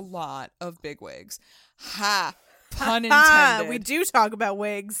see a lot of bigwigs. Ha! Pun intended. We do talk about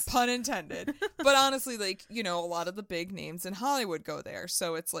wigs. Pun intended. But honestly, like, you know, a lot of the big names in Hollywood go there.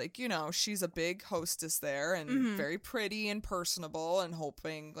 So it's like, you know, she's a big hostess there and very pretty and personable and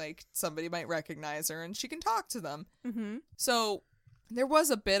hoping, like, somebody might recognize her and she can talk to them. Mm-hmm. So there was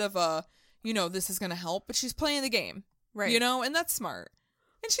a bit of a, you know, this is going to help, but she's playing the game. Right. You know, and that's smart.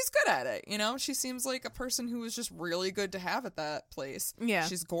 And she's good at it, you know? She seems like a person who is just really good to have at that place. Yeah.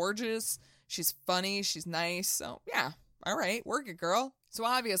 She's gorgeous. She's funny. She's nice. So, yeah. All right. Work it, girl. So,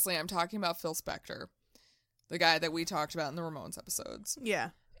 obviously, I'm talking about Phil Spector, the guy that we talked about in the Ramones episodes. Yeah.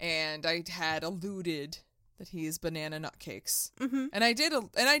 And I had alluded that he's banana nutcakes. Mm-hmm. And I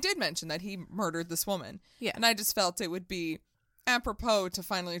did mention that he murdered this woman. Yeah. And I just felt it would be apropos to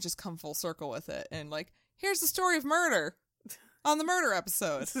finally just come full circle with it. And, like, here's the story of murder. On the murder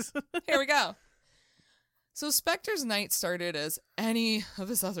episode. Here we go. So Spector's night started as any of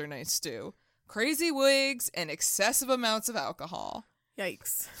his other nights do. Crazy wigs and excessive amounts of alcohol.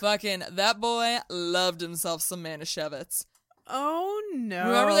 Yikes. Fucking that boy loved himself some Manischewitz. Oh, no.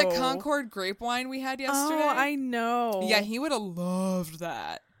 Remember that Concord grape wine we had yesterday? Oh, I know. Yeah, he would have loved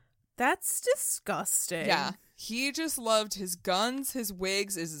that. That's disgusting. Yeah. He just loved his guns, his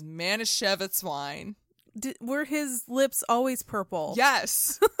wigs, his Manischewitz wine. Were his lips always purple?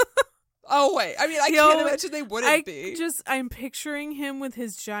 Yes. Oh, wait. I mean, I can't imagine they wouldn't be. I'm picturing him with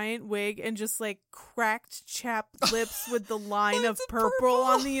his giant wig and just like cracked chapped lips with the line of purple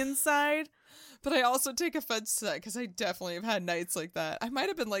on the inside. But I also take offense to that because I definitely have had nights like that. I might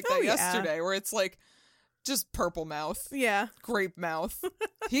have been like that yesterday where it's like just purple mouth. Yeah. Grape mouth.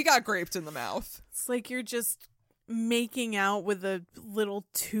 He got graped in the mouth. It's like you're just making out with a little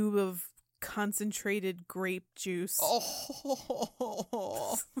tube of concentrated grape juice.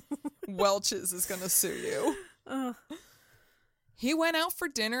 Oh, Welch's is gonna sue you. He went out for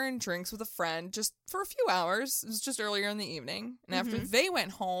dinner and drinks with a friend just for a few hours. It was just earlier in the evening. And after they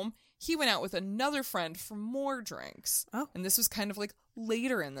went home, he went out with another friend for more drinks. Oh. And this was kind of like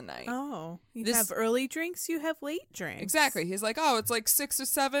later in the night. Oh. You have early drinks, you have late drinks. Exactly. He's like, oh, it's like 6 or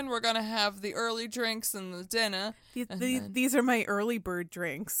 7. We're going to have the early drinks and the dinner. These are my early bird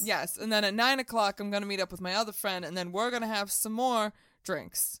drinks. Yes. And then at 9 o'clock, I'm going to meet up with my other friend, and then we're going to have some more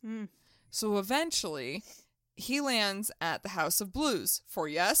drinks. Mm. So eventually, he lands at the House of Blues for,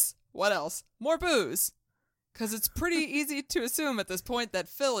 yes, what else? More booze. Because it's pretty easy to assume at this point that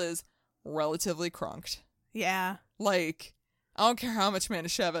Phil is relatively crunked. Yeah. Like, I don't care how much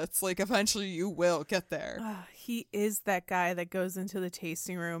Manischewitz, like, eventually you will get there. He is that guy that goes into the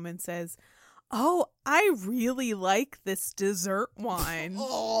tasting room and says, oh, I really like this dessert wine.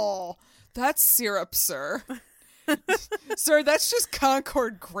 Oh, that's syrup, sir. Sir, that's just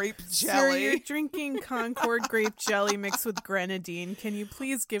Concord grape jelly. Sir, you're drinking Concord grape jelly mixed with grenadine. Can you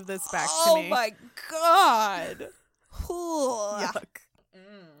please give this back to me? Oh, my God. Yuck.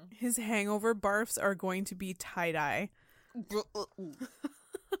 His hangover barfs are going to be tie-dye.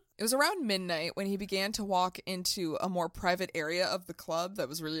 It was around midnight when he began to walk into a more private area of the club that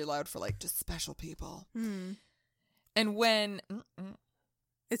was really allowed for, like, just special people. Hmm. And when...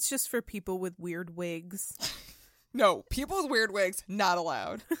 It's just for people with weird wigs. No, people with weird wigs, not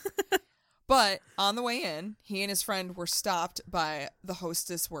allowed. But on the way in, he and his friend were stopped by the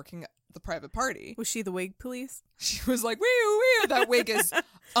hostess working the private party. Was she the wig police? She was like, wee, that wig is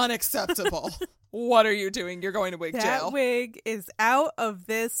unacceptable. What are you doing? You're going to wig jail. That wig is out of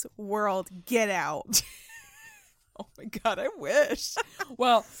this world. Get out. Oh my God, I wish.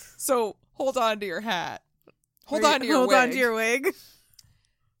 Well, so hold on to your hat. Hold on to your wig. Hold on to your wig.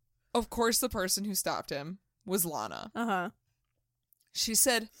 Of course, the person who stopped him was Lana. Uh-huh. She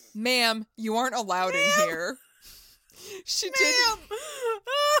said, "Ma'am, you aren't allowed in here." She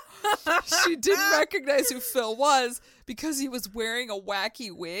didn't recognize who Phil was because he was wearing a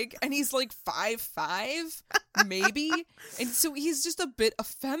wacky wig, and he's like 5'5", maybe, and so he's just a bit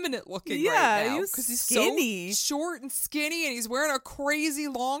effeminate looking right now because he's skinny. so short and skinny, and he's wearing a crazy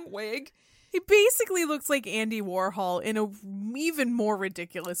long wig. He basically looks like Andy Warhol in a even more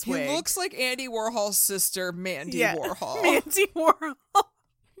ridiculous way. He looks like Andy Warhol's sister, Mandy Warhol. Mandy Warhol.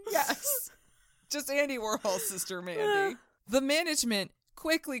 Yes. Just Andy Warhol's sister, Mandy. The management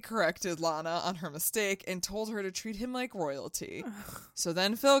quickly corrected Lana on her mistake and told her to treat him like royalty. So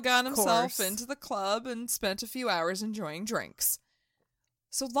then Phil got himself into the club and spent a few hours enjoying drinks.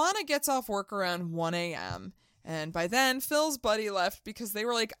 So Lana gets off work around 1 a.m., and by then, Phil's buddy left because they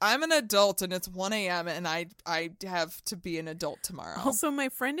were like, I'm an adult and it's 1 a.m. and I have to be an adult tomorrow. Also, my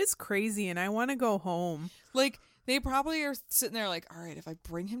friend is crazy and I want to go home. Like, they probably are sitting there like, all right, if I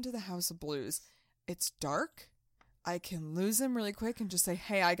bring him to the House of Blues, it's dark. I can lose him really quick and just say,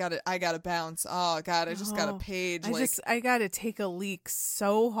 hey, I gotta bounce. Oh, God, I just got a page. I gotta take a leak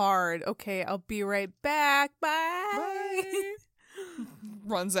so hard. Okay, I'll be right back. Bye.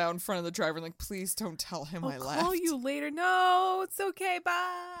 Runs out in front of the driver and like, please don't tell him I left. I'll call you later. No, it's okay.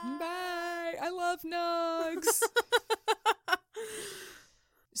 Bye. Bye. I love nugs.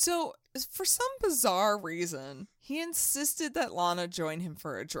 So, for some bizarre reason, he insisted that Lana join him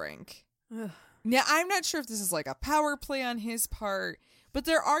for a drink. Ugh. Now, I'm not sure if this is like a power play on his part, but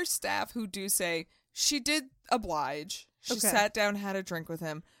there are staff who do say she did oblige. She sat down, had a drink with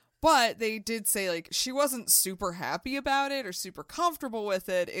him. But they did say, like, she wasn't super happy about it or super comfortable with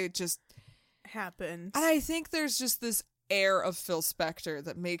it. It just happened. And I think there's just this air of Phil Spector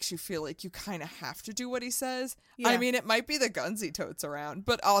that makes you feel like you kind of have to do what he says. Yeah. I mean, it might be the guns he totes around,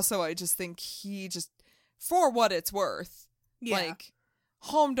 but also I just think he just, for what it's worth, like,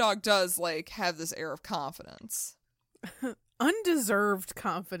 Home Dog does, like, have this air of confidence. Undeserved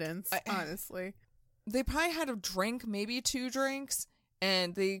confidence, honestly. They probably had a drink, maybe 2 drinks.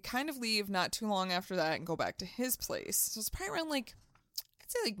 And they kind of leave not too long after that and go back to his place. So it's probably around, like, I'd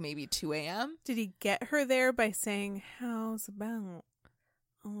say, like, maybe 2 a.m. Did he get her there by saying, how's about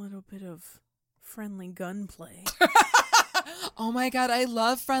a little bit of friendly gunplay? Oh, my God. I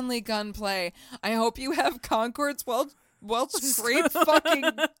love friendly gunplay. I hope you have Concord's well-scraped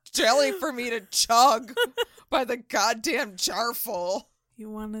fucking jelly for me to chug by the goddamn jarful. You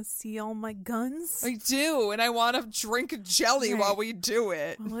want to see all my guns? I do, and I want to drink jelly while we do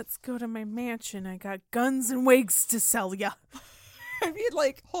it. Well, let's go to my mansion. I got guns and wigs to sell ya. I mean,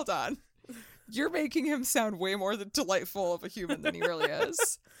 like, hold on. You're making him sound way more delightful of a human than he really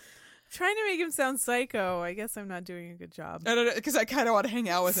is. Trying to make him sound psycho. I guess I'm not doing a good job. I don't know, because I kind of want to hang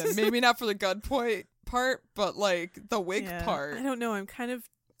out with him. Maybe not for the gunpoint part, but, like, the wig part. I don't know.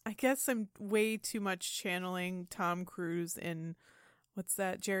 I guess I'm way too much channeling Tom Cruise in... What's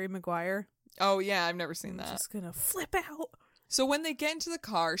that? Jerry Maguire? Oh, yeah. I've never seen that. I'm just gonna flip out. So when they get into the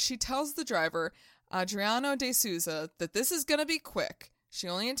car, she tells the driver, Adriano de Souza, that this is gonna be quick. She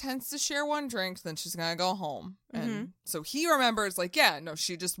only intends to share 1 drink, then she's gonna go home. And so he remembers, like, yeah, no,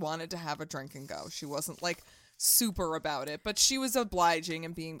 she just wanted to have a drink and go. She wasn't, like, super about it, but she was obliging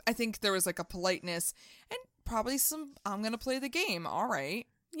and being, I think there was, like, a politeness and probably some, I'm gonna play the game. All right.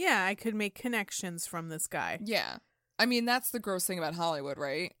 Yeah, I could make connections from this guy. Yeah. I mean, that's the gross thing about Hollywood,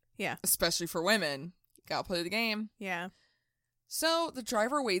 right? Yeah. Especially for women. You gotta play the game. Yeah. So the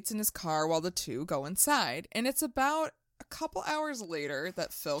driver waits in his car while the two go inside, and it's about a couple hours later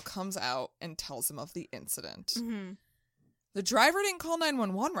that Phil comes out and tells him of the incident. Mm-hmm. The driver didn't call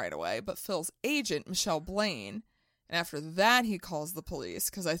 911 right away, but Phil's agent, Michelle Blaine, and after that he calls the police,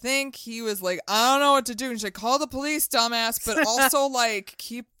 because I think he was like, I don't know what to do, and she's like, call the police, dumbass, but also, like,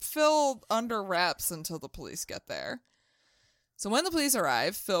 keep Phil under wraps until the police get there. So when the police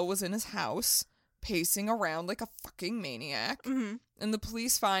arrived, Phil was in his house, pacing around like a fucking maniac. Mm-hmm. And the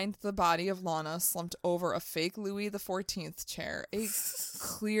police find the body of Lana slumped over a fake Louis XIV chair, a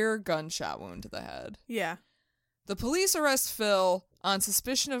clear gunshot wound to the head. Yeah. The police arrest Phil on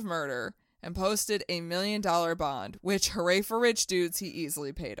suspicion of murder and posted $1 million bond, which, hooray for rich dudes, he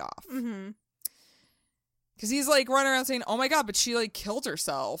easily paid off. Mm-hmm. Because he's like running around saying, oh my God, but she like killed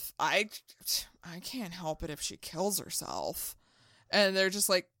herself. I can't help it if she kills herself. And they're just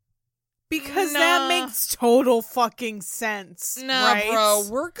like, because nah, that makes total fucking sense. Nah, right? bro,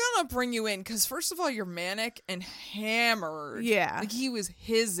 we're gonna bring you in. Because first of all, you're manic and hammered. Yeah. Like he was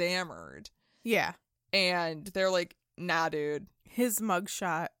hammered. Yeah. And they're like, nah, dude. His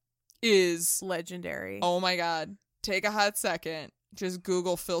mugshot Is legendary. Oh my God. Take a hot second. Just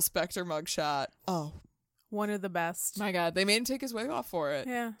Google Phil Spector mugshot. Oh. One of the best. My God. They made him take his wig off for it.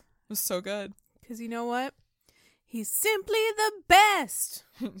 Yeah. It was so good. Because you know what? He's simply the best.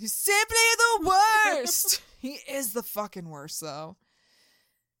 He's simply the worst. He is the fucking worst, though.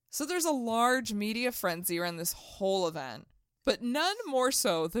 So there's a large media frenzy around this whole event, but none more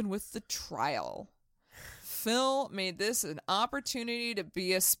so than with the trial. Phil made this an opportunity to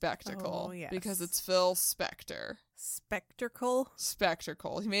be a spectacle. Oh, yes. Because it's Phil Spector. Spectacle.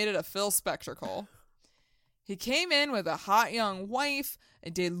 He made it a Phil spectacle. He came in with a hot young wife, a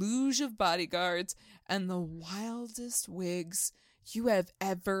deluge of bodyguards, and the wildest wigs you have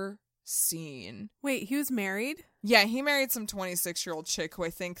ever seen. Wait, he was married? Yeah, he married some 26-year-old chick who I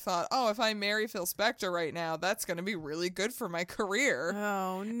think thought, oh, if I marry Phil Spector right now, that's going to be really good for my career.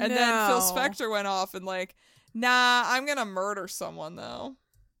 Oh, no. And then Phil Spector went off and like, nah, I'm going to murder someone, though.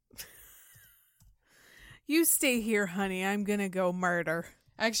 You stay here, honey. I'm going to go murder.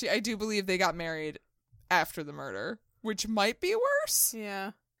 Actually, I do believe they got married after the murder, which might be worse.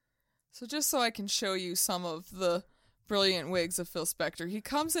 Yeah. So just so I can show you some of the brilliant wigs of Phil Spector, he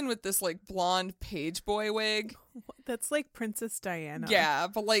comes in with this like blonde page boy wig. That's like Princess Diana. Yeah,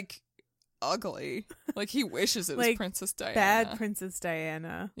 but like ugly. Like he wishes it was Like, Princess Diana. Bad Princess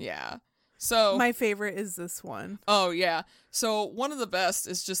Diana. Yeah. So My favorite is this one. Oh yeah. So one of the best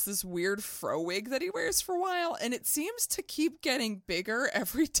is just this weird fro wig that he wears for a while, and it seems to keep getting bigger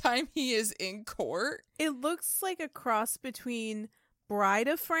every time he is in court. It looks like a cross between Bride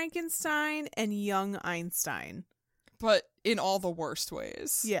of Frankenstein and Young Einstein. But in all the worst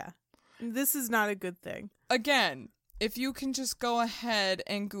ways. Yeah. This is not a good thing. Again, if you can just go ahead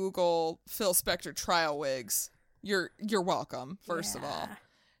and Google Phil Spector trial wigs, you're welcome, first of all.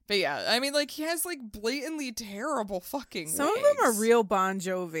 But yeah, I mean, like, he has, like, blatantly terrible fucking Some wigs. of them are real Bon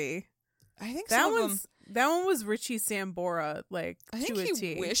Jovi. I think That some of them... That one was Richie Sambora, like, I think to a he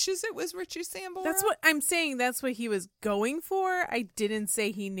T. wishes it was Richie Sambora. That's what I'm saying. That's what he was going for. I didn't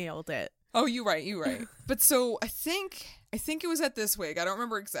say he nailed it. Oh, you're right. But so, I think it was at this wig. I don't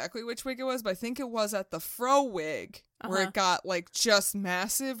remember exactly which wig it was, but I think it was at the fro wig where it got, like, just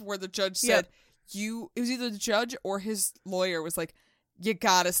massive, where the judge said, it was either the judge or his lawyer was like, you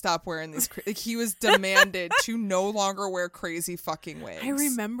gotta stop wearing these. Like, he was demanded to no longer wear crazy fucking wigs. I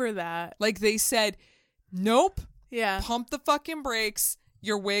remember that. Like, they said, nope. Yeah. Pump the fucking brakes.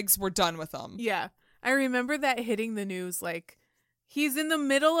 Your wigs, we're done with them. Yeah. I remember that hitting the news. Like, he's in the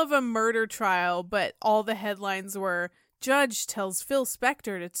middle of a murder trial, but all the headlines were, Judge tells Phil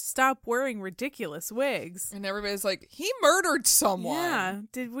Spector to stop wearing ridiculous wigs. And everybody's like, he murdered someone. Yeah.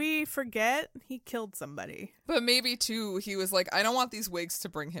 Did we forget? He killed somebody. But maybe, too, he was like, I don't want these wigs to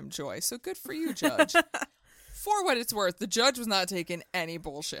bring him joy. So good for you, Judge. For what it's worth, the judge was not taking any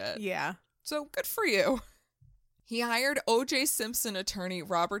bullshit. Yeah. So good for you. He hired O.J. Simpson attorney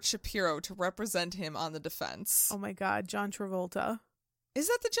Robert Shapiro to represent him on the defense. Oh my God. John Travolta. Is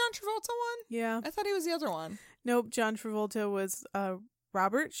that the John Travolta one? Yeah. I thought he was the other one. Nope. John Travolta was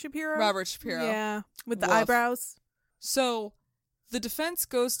Robert Shapiro. Robert Shapiro. Yeah. With the Woof. eyebrows. So the defense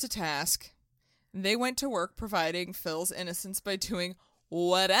goes to task. They went to work providing Phil's innocence by doing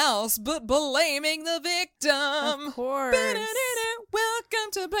what else but blaming the victim. Of course.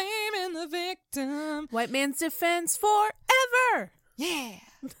 Welcome to blaming the victim. White man's defense forever. Yeah.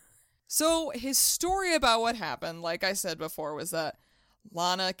 So his story about what happened, like I said before, was that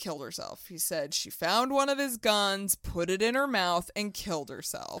Lana killed herself. He said she found one of his guns, put it in her mouth, and killed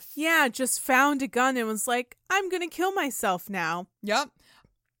herself. Yeah, just found a gun and was like, I'm going to kill myself now. Yep.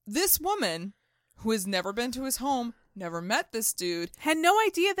 This woman, who has never been to his home, never met this dude. Had no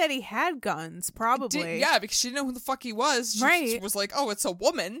idea that he had guns, probably. Yeah, because she didn't know who the fuck he was. She Right. was like, oh, it's a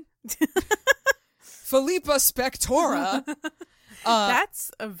woman. Philippa Spectora.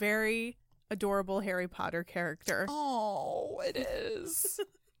 That's a very adorable Harry Potter character. Oh, it is.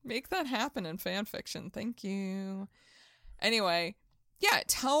 Make that happen in fan fiction. Thank you. Anyway, yeah, it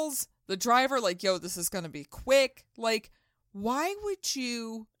tells the driver, like, yo, this is going to be quick. Like, why would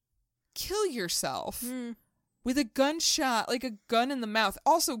you kill yourself with a gunshot, like a gun in the mouth?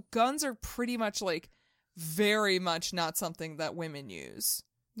 Also, guns are pretty much like very much not something that women use.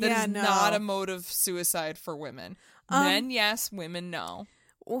 That is not a mode of suicide for women. Men, yes. Women, no.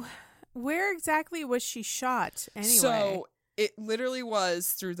 Where exactly was she shot anyway? So it literally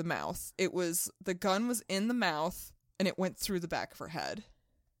was through the mouth. The gun was in the mouth and it went through the back of her head.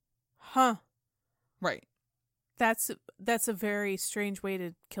 Huh. Right. That's a very strange way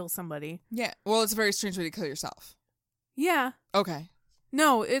to kill somebody. Yeah. Well, it's a very strange way to kill yourself. Yeah. Okay.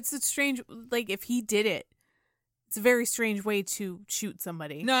 No, it's a strange, like, if he did it, it's a very strange way to shoot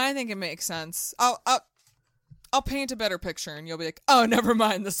somebody. No, I think it makes sense. I'll paint a better picture and you'll be like, oh, never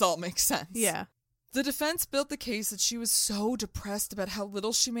mind, this all makes sense. Yeah. The defense built the case that she was so depressed about how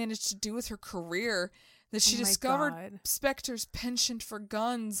little she managed to do with her career that she discovered Spector's penchant for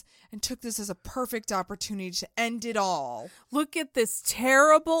guns and took this as a perfect opportunity to end it all. Look at this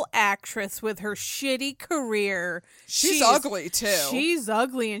terrible actress with her shitty career. She's ugly, too. She's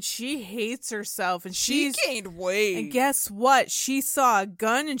ugly and she hates herself. And she gained weight. And guess what? She saw a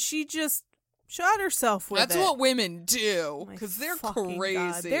gun and she just shot herself with That's it. what women do, because they're crazy.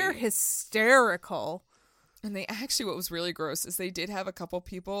 God. They're hysterical. And they actually, what was really gross is they did have a couple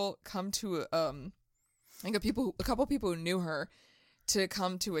people come to, a couple people who knew her to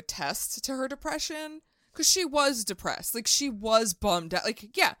come to attest to her depression, because she was depressed. Like, she was bummed out.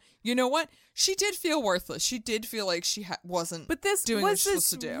 Like, yeah, you know what? She did feel worthless. She did feel like she wasn't doing what she was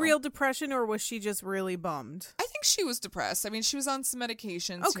supposed to do. Real depression, or was she just really bummed? I think she was depressed. I mean, she was on some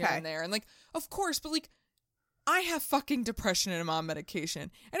medications here and there. And, like, of course, but, like, I have fucking depression and I'm on medication.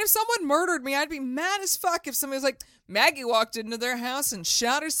 And if someone murdered me, I'd be mad as fuck if somebody was like, Maggie walked into their house and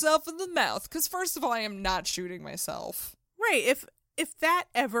shot herself in the mouth. Because first of all, I am not shooting myself. Right. If that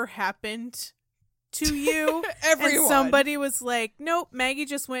ever happened to you, everyone, and somebody was like, nope, Maggie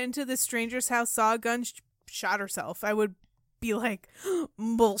just went into this stranger's house, saw a gun, shot herself, I would be like,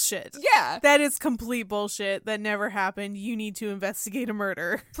 bullshit. Yeah. That is complete bullshit. That never happened. You need to investigate a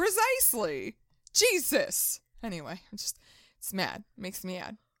murder. Precisely. Jesus. Anyway, it's mad. It makes me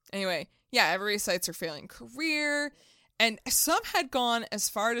mad. Anyway, yeah, everybody cites her failing career. And some had gone as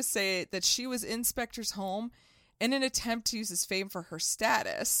far to say that she was in Spector's home in an attempt to use his fame for her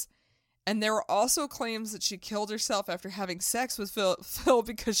status. And there were also claims that she killed herself after having sex with Phil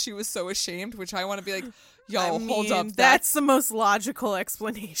because she was so ashamed, which I want to be like, yo, hold up. That's the most logical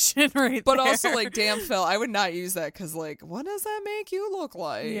explanation right but there. But also, like, damn, Phil, I would not use that because, like, what does that make you look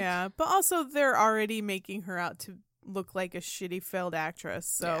like? Yeah, but also they're already making her out to look like a shitty failed actress.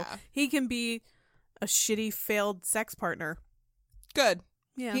 So he can be a shitty failed sex partner. Good.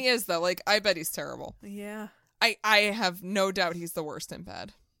 Yeah. He is, though. Like, I bet he's terrible. Yeah. I have no doubt he's the worst in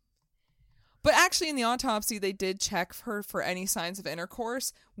bed. But actually, in the autopsy, they did check her for any signs of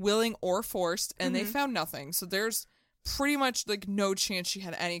intercourse, willing or forced, and they found nothing. So there's pretty much, like, no chance she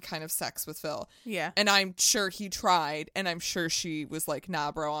had any kind of sex with Phil. Yeah. And I'm sure he tried, and I'm sure she was like,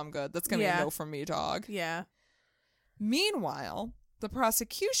 nah, bro, I'm good. That's going to be a no from me, dog. Yeah. Meanwhile, the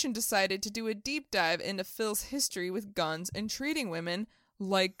prosecution decided to do a deep dive into Phil's history with guns and treating women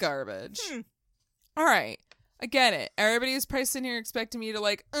like garbage. All right. I get it. Everybody was probably sitting here expecting me to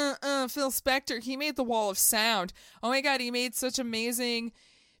like, Phil Spector, he made the Wall of Sound. Oh my God, he made such amazing,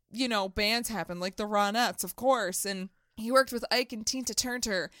 bands happen, like the Ronettes, of course. And he worked with Ike and Tina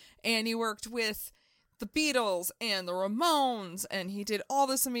Turner, and he worked with the Beatles and the Ramones, and he did all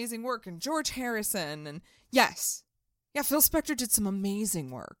this amazing work, and George Harrison. And yes, yeah, Phil Spector did some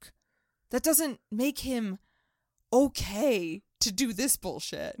amazing work. That doesn't make him okay to do this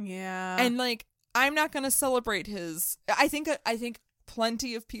bullshit. Yeah. And like, I'm not going to celebrate his... I think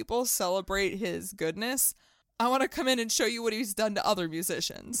plenty of people celebrate his goodness. I want to come in and show you what he's done to other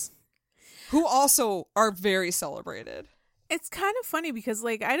musicians who also are very celebrated. It's kind of funny because,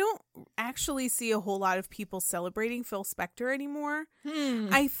 like, I don't actually see a whole lot of people celebrating Phil Spector anymore.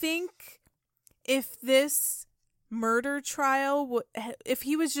 I think if this murder trial, if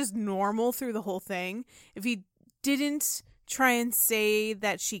he was just normal through the whole thing, if he didn't try and say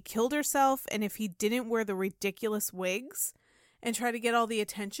that she killed herself, and if he didn't wear the ridiculous wigs and try to get all the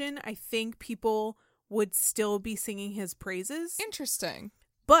attention, I think people would still be singing his praises. Interesting.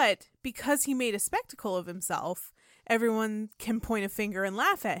 But because he made a spectacle of himself, everyone can point a finger and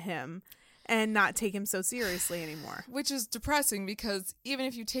laugh at him and not take him so seriously anymore. Which is depressing because even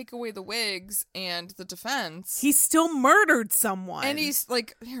if you take away the wigs and the defense... He still murdered someone. And he's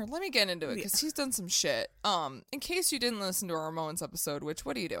like... Here, let me get into it because he's done some shit. In case you didn't listen to our Ramones episode, which,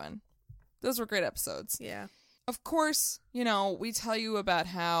 what are you doing? Those were great episodes. Yeah. Of course, we tell you about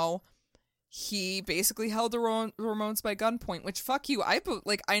how he basically held the Ramones by gunpoint, which, fuck you.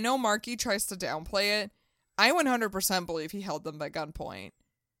 I know Marky tries to downplay it. I 100% believe he held them by gunpoint.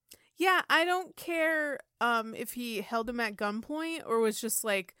 Yeah, I don't care if he held him at gunpoint or was just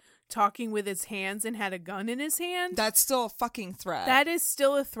like talking with his hands and had a gun in his hand. That's still a fucking threat. That is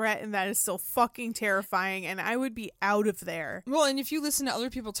still a threat, and that is still fucking terrifying, and I would be out of there. Well, and if you listen to other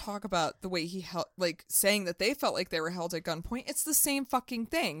people talk about the way he held, like, saying that they felt like they were held at gunpoint, it's the same fucking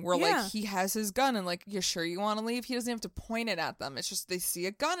thing, where, like, he has his gun, and, like, you sure you want to leave? He doesn't have to point it at them. It's just they see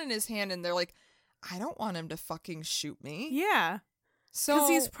a gun in his hand, and they're like, I don't want him to fucking shoot me. Yeah. So, because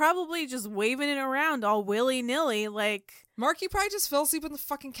he's probably just waving it around all willy-nilly, like... Marky probably just fell asleep on the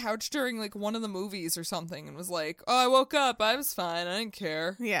fucking couch during, like, one of the movies or something and was like, oh, I woke up, I was fine, I didn't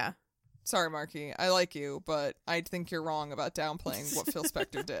care. Yeah. Sorry, Marky, I like you, but I think you're wrong about downplaying what Phil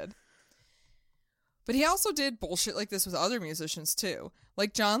Spector did. But he also did bullshit like this with other musicians, too.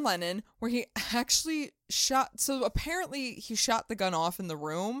 Like John Lennon, where he actually shot... So apparently he shot the gun off in the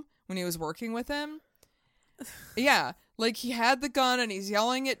room when he was working with him. Yeah. Like, he had the gun, and he's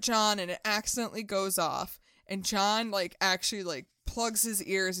yelling at John, and it accidentally goes off. And John, like, actually, like, plugs his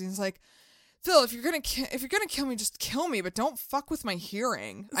ears, and he's like, Phil, if you're gonna kill me, just kill me, but don't fuck with my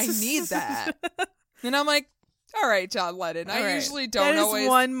hearing. I need that. And I'm like, all right, John Lennon. I usually don't always... That is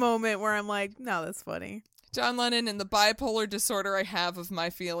one moment where I'm like, no, that's funny. John Lennon and the bipolar disorder I have of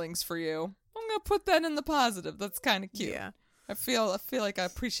my feelings for you. I'm gonna put that in the positive. That's kind of cute. Yeah. I feel like I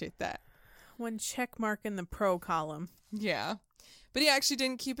appreciate that. One check mark in the pro column. Yeah. But he actually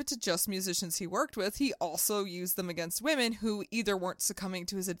didn't keep it to just musicians he worked with. He also used them against women who either weren't succumbing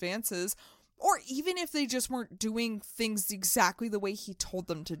to his advances, or even if they just weren't doing things exactly the way he told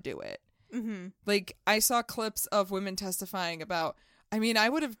them to do it. Mm-hmm. Like, I saw clips of women testifying about, I mean, I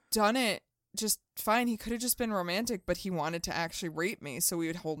would have done it just fine. He could have just been romantic, but he wanted to actually rape me, so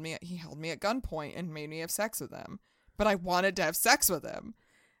he held me at gunpoint and made me have sex with him. But I wanted to have sex with him.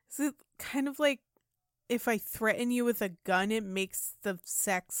 Is it kind of like, if I threaten you with a gun, it makes the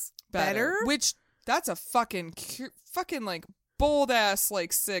sex better? Which, that's a fucking like bold ass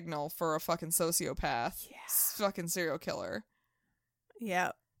like signal for a fucking sociopath. Yeah. Fucking serial killer.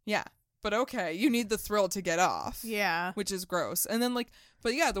 Yeah. Yeah. But okay, you need the thrill to get off. Yeah. Which is gross. And then, like,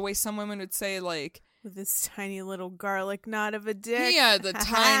 but yeah, the way some women would say, like, with this tiny little garlic knot of a dick. Yeah, the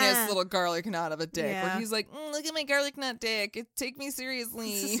tiniest little garlic knot of a dick. Yeah. Where he's like, look at my garlic knot dick. Take me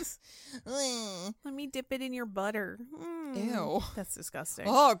seriously. Let me dip it in your butter. Ew. That's disgusting.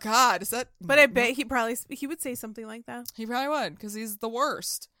 Oh, God. Is that... But I bet he would say something like that. He probably would, because he's the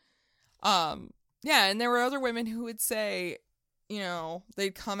worst. Yeah, and there were other women who would say, you know,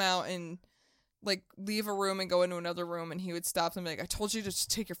 they'd come out and, like, leave a room and go into another room, and he would stop them and be like, I told you to just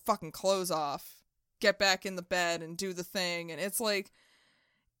take your fucking clothes off. Get back in the bed and do the thing. And it's like,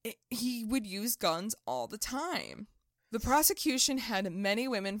 he would use guns all the time. The prosecution had many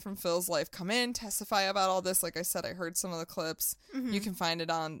women from Phil's life come in, testify about all this. Like I said, I heard some of the clips. Mm-hmm. You can find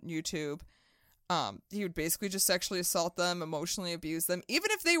it on YouTube. He would basically just sexually assault them, emotionally abuse them, even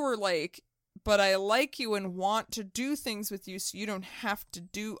if they were like, but I like you and want to do things with you so you don't have to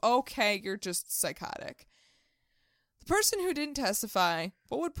do, okay, you're just psychotic. The person who didn't testify,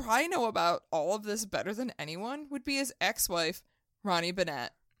 but would probably know about all of this better than anyone, would be his ex-wife, Ronnie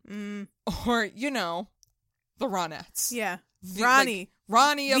Bennett. Or, you know, the Ronettes. Yeah. Ronnie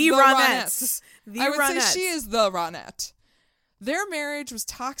of the Ronettes. I would say she is the Ronette. Their marriage was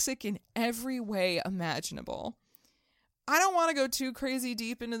toxic in every way imaginable. I don't want to go too crazy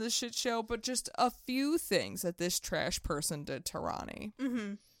deep into this shit show, but just a few things that this trash person did to Ronnie.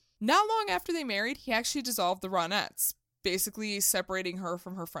 Mm-hmm. Not long after they married, he actually dissolved the Ronettes, basically separating her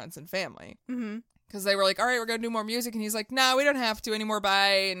from her friends and family. Mm-hmm. Because they were like, all right, we're going to do more music. And he's like, no, we don't have to anymore,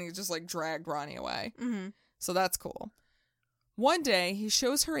 bye. And he just like dragged Ronnie away. Mm-hmm. So that's cool. One day, he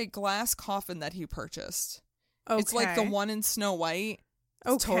shows her a glass coffin that he purchased. Okay. It's like the one in Snow White.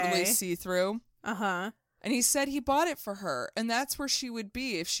 It's totally see-through. Uh-huh. And he said he bought it for her. And that's where she would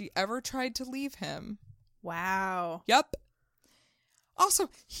be if she ever tried to leave him. Wow. Yep. Also,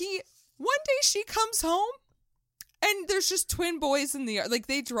 one day she comes home and there's just twin boys in the yard. Like,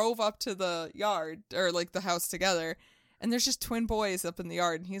 they drove up to the yard or like the house together and there's just twin boys up in the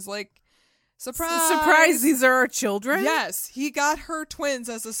yard. And he's like, surprise. Surprise, these are our children? Yes, he got her twins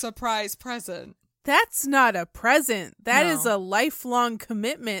as a surprise present. That's not a present. That is a lifelong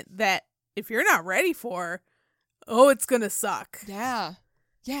commitment that if you're not ready for, it's going to suck. Yeah.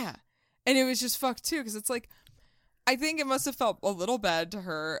 Yeah. And it was just fucked too because it's like, I think it must have felt a little bad to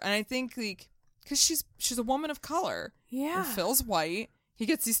her. And I think, like, because she's a woman of color. Yeah. And Phil's white. He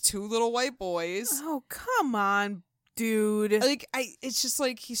gets these two little white boys. Oh, come on. dude. Like, it's just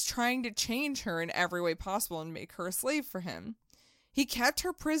like he's trying to change her in every way possible and make her a slave for him. He kept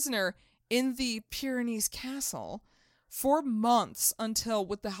her prisoner in the Pyrenees castle for months until,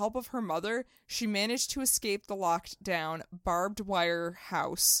 with the help of her mother, she managed to escape the locked down barbed wire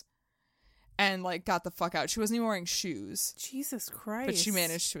house and, like, got the fuck out. She wasn't even wearing shoes. Jesus Christ. But she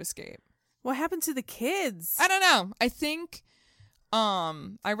managed to escape. What happened to the kids? I don't know. I think,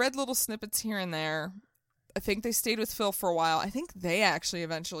 I read little snippets here and there. I think they stayed with Phil for a while. I think they actually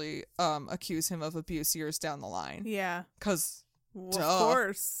eventually accuse him of abuse years down the line. Yeah. Because, of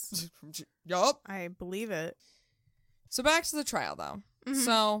course. Yup. I believe it. So back to the trial, though. Mm-hmm.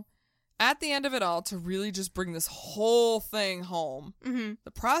 So, at the end of it all, to really just bring this whole thing home,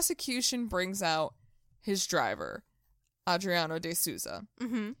 the prosecution brings out his driver, Adriano de Souza.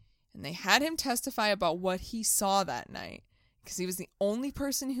 And they had him testify about what he saw that night. Because he was the only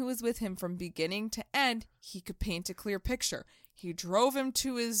person who was with him from beginning to end. He could paint a clear picture. He drove him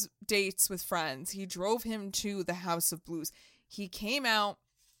to his dates with friends. He drove him to the House of Blues. He came out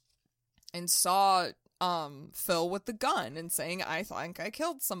and saw Phil with the gun and saying, I think I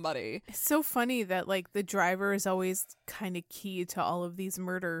killed somebody. It's so funny that, like, the driver is always kind of key to all of these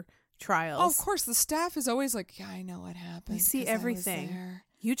murder trials. Oh, of course. The staff is always like, yeah, I know what happened. We see everything.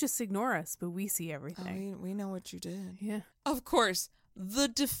 You just ignore us, but we see everything. We know what you did. Yeah. Of course, the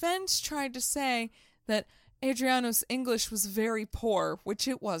defense tried to say that Adriano's English was very poor, which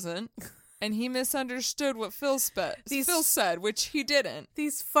it wasn't. And he misunderstood what Phil said, which he didn't.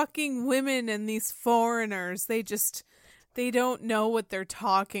 These fucking women and these foreigners, they don't know what they're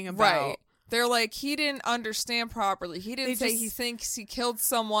talking about. Right. They're like, he didn't understand properly. He didn't say he thinks he killed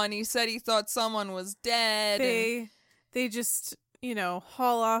someone. He said he thought someone was dead. They just,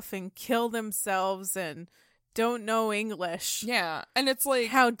 haul off and kill themselves and don't know English. Yeah. And it's like,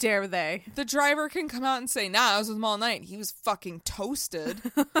 how dare they? The driver can come out and say, nah, I was with him all night. He was fucking toasted.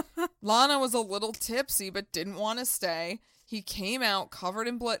 Lana was a little tipsy, but didn't want to stay. He came out covered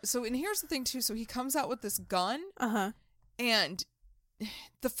in blood. So, and here's the thing too. So he comes out with this gun. And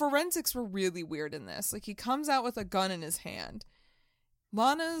the forensics were really weird in this. Like, he comes out with a gun in his hand.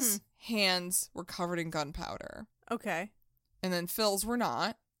 Lana's hands were covered in gunpowder. Okay. And then Phil's were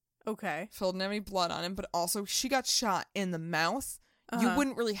not. Okay. Phil didn't have any blood on him, but also she got shot in the mouth. You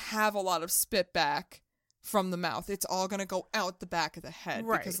wouldn't really have a lot of spit back from the mouth. It's all going to go out the back of the head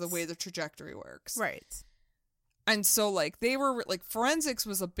because of the way the trajectory works. Right. And so, like, they were, like, forensics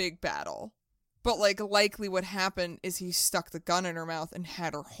was a big battle. But, like, likely what happened is he stuck the gun in her mouth and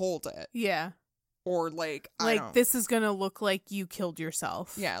had her hold it. Yeah. Or, like, this is going to look like you killed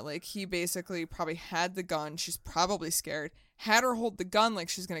yourself. Yeah, like, he basically probably had the gun. She's probably scared. Had her hold the gun like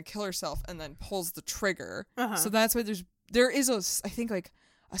she's going to kill herself and then pulls the trigger. So that's why there is I think, like,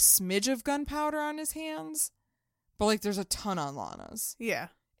 a smidge of gunpowder on his hands. But, like, there's a ton on Lana's. Yeah.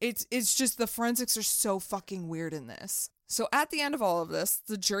 It's just the forensics are so fucking weird in this. So at the end of all of this,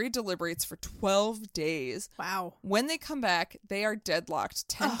 the jury deliberates for 12 days. Wow. When they come back, they are deadlocked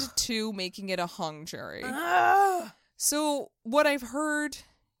 10-2, making it a hung jury. So what I've heard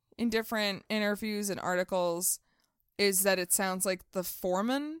in different interviews and articles is that it sounds like the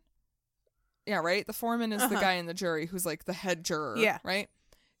foreman. Yeah, right? The foreman is the guy in the jury who's like the head juror. Yeah. Right?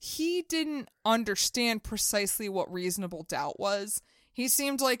 He didn't understand precisely what reasonable doubt was. He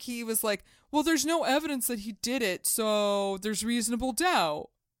seemed like he was like, well, there's no evidence that he did it, so there's reasonable doubt.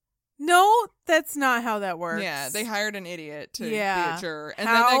 No, that's not how that works. Yeah, they hired an idiot to be a juror. And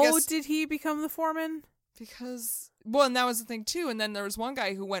how then I guess, did he become the foreman? Because, well, and that was the thing too. And then there was one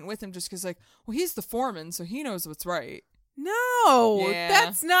guy who went with him just because, like, well, he's the foreman, so he knows what's right. No,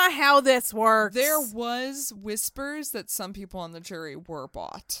 that's not how this works. There was whispers that some people on the jury were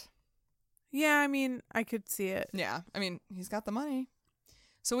bought. Yeah, I mean, I could see it. Yeah, I mean, he's got the money.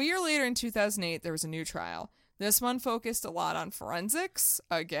 So a year later in 2008, there was a new trial. This one focused a lot on forensics,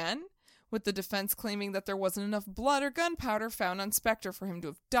 again, with the defense claiming that there wasn't enough blood or gunpowder found on Spector for him to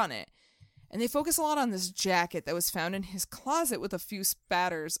have done it. And they focus a lot on this jacket that was found in his closet with a few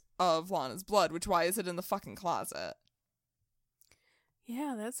spatters of Lana's blood, which why is it in the fucking closet?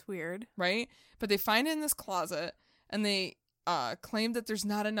 Yeah, that's weird. Right? But they find it in this closet, and they claim that there's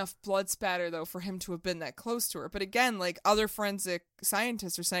not enough blood spatter, though, for him to have been that close to her. But again, like, other forensic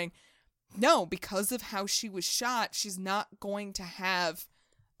scientists are saying, no, because of how she was shot, she's not going to have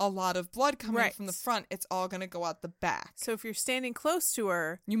a lot of blood coming from the front. It's all going to go out the back. So if you're standing close to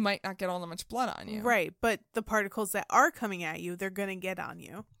her, you might not get all that much blood on you. Right, but the particles that are coming at you, they're going to get on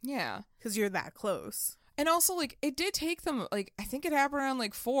you. Yeah. Because you're that close. And also, like, it did take them, like, I think it happened around,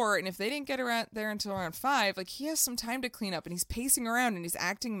 like, 4, and if they didn't get around there until around 5, like, he has some time to clean up, and he's pacing around, and he's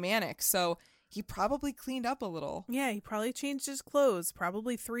acting manic, so he probably cleaned up a little. Yeah, he probably changed his clothes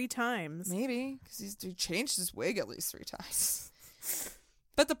probably 3 times. Maybe, because he changed his wig at least 3 times.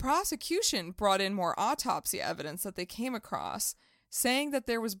 But the prosecution brought in more autopsy evidence that they came across, saying that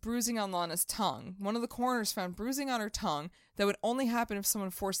there was bruising on Lana's tongue. One of the coroners found bruising on her tongue that would only happen if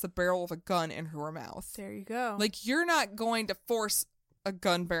someone forced the barrel of a gun in her mouth. There you go. Like, you're not going to force a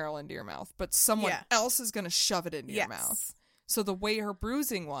gun barrel into your mouth, but someone else is going to shove it into your mouth. So the way her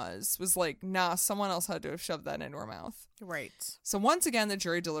bruising was like, nah, someone else had to have shoved that into her mouth. Right. So once again, the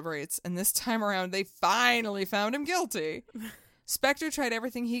jury deliberates, and this time around, they finally found him guilty. Spector tried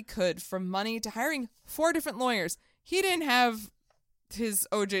everything he could, from money to hiring 4 different lawyers. He didn't have his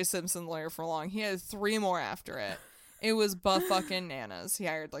O.J. Simpson lawyer for long. He had 3 more after it. It was buff-fucking-nanas. He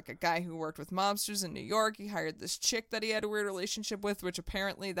hired, like, a guy who worked with mobsters in New York. He hired this chick that he had a weird relationship with, which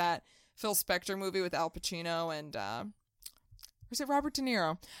apparently that Phil Spector movie with Al Pacino and, was it Robert De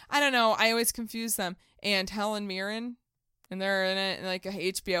Niro? I don't know. I always confuse them. And Helen Mirren. And they're in it. And like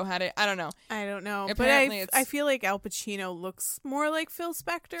HBO had it. I don't know. I don't know. Apparently but I feel like Al Pacino looks more like Phil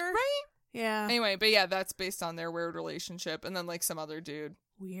Spector. Right? Yeah. Anyway, but yeah, that's based on their weird relationship. And then like some other dude.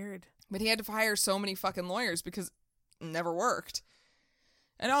 Weird. But he had to hire so many fucking lawyers because it never worked.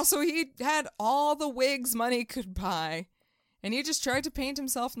 And also he had all the wigs money could buy. And he just tried to paint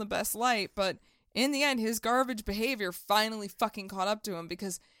himself in the best light. But in the end, his garbage behavior finally fucking caught up to him,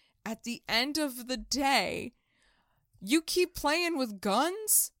 because at the end of the day, you keep playing with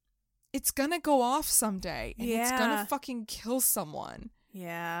guns, it's gonna go off someday, and it's gonna fucking kill someone.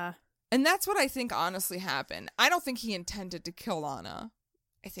 Yeah. And that's what I think honestly happened. I don't think he intended to kill Lana.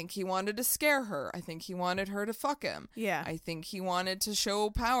 I think he wanted to scare her. I think he wanted her to fuck him. Yeah. I think he wanted to show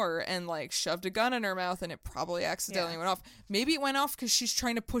power and like shoved a gun in her mouth, and it probably accidentally went off. Maybe it went off because she's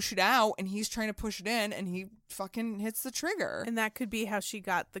trying to push it out and he's trying to push it in, and he fucking hits the trigger. And that could be how she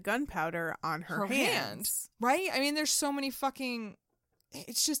got the gunpowder on her hand. Right? I mean, there's so many fucking...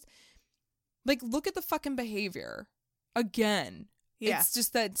 It's just... Like, look at the fucking behavior. Again. Yeah. It's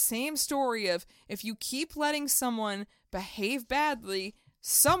just that same story of if you keep letting someone behave badly,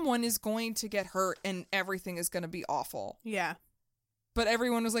 someone is going to get hurt and everything is going to be awful. Yeah. But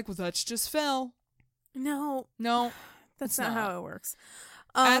everyone was like, well, that's just Phil. No. That's not how it works.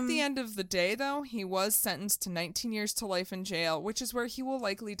 At the end of the day, though, he was sentenced to 19 years to life in jail, which is where he will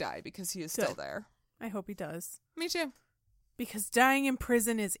likely die because he is still there. I hope he does. Me too. Because dying in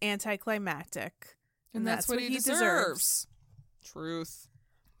prison is anticlimactic. And that's what he deserves. Truth.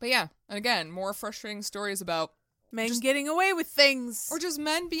 But yeah, and again, more frustrating stories about men getting away with things. Or just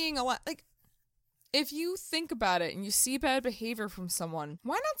men being allowed. Like, if you think about it and you see bad behavior from someone,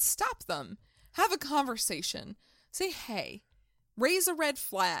 why not stop them? Have a conversation. Say, hey, raise a red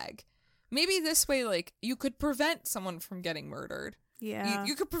flag. Maybe this way, like, you could prevent someone from getting murdered. Yeah.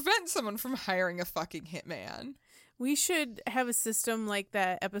 You could prevent someone from hiring a fucking hitman. We should have a system like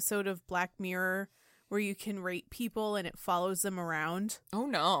that episode of Black Mirror where you can rate people and it follows them around. Oh,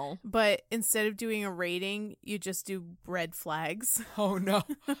 no. But instead of doing a rating, you just do red flags. Oh, no.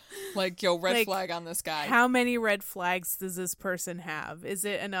 Like, yo, red flag on this guy. How many red flags does this person have? Is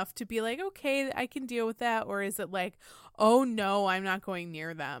it enough to be like, okay, I can deal with that? Or is it like, oh, no, I'm not going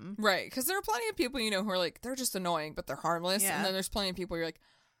near them? Right. Because there are plenty of people, you know, who are like, they're just annoying, but they're harmless. Yeah. And then there's plenty of people who are like,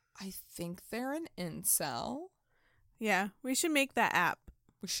 I think they're an incel. Yeah. We should make that app.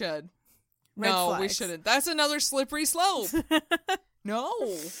 We should. Red no, flags. We shouldn't. That's another slippery slope. No,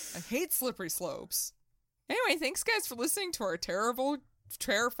 I hate slippery slopes. Anyway, thanks guys for listening to our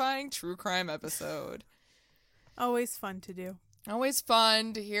terrifying true crime episode. Always fun to do. Always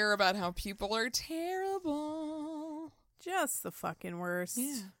fun to hear about how people are terrible. Just the fucking worst.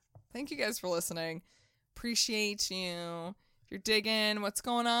 Yeah. Thank you guys for listening. Appreciate you. If you're digging what's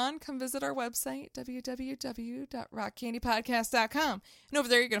going on, come visit our website, www.rockcandypodcast.com. And over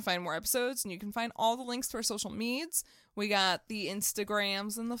there, you're going to find more episodes, and you can find all the links to our social medias. We got the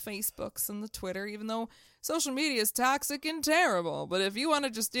Instagrams and the Facebooks and the Twitter, even though social media is toxic and terrible. But if you want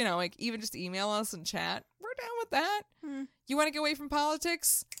to just, you know, like even just email us and chat, we're down with that. You want to get away from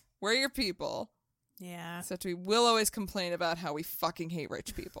politics? We're your people. Yeah. Except we will always complain about how we fucking hate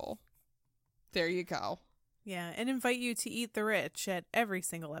rich people. There you go. Yeah, and invite you to eat the rich at every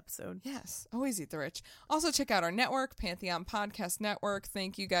single episode. Yes, always eat the rich. Also, check out our network, Pantheon Podcast Network.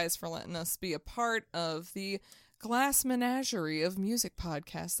 Thank you guys for letting us be a part of the glass menagerie of music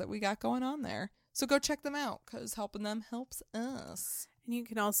podcasts that we got going on there. So go check them out, because helping them helps us. And you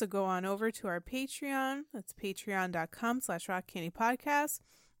can also go on over to our Patreon. That's patreon.com/rockcandypodcast.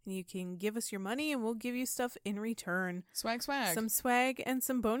 And you can give us your money and we'll give you stuff in return. Swag. Some swag and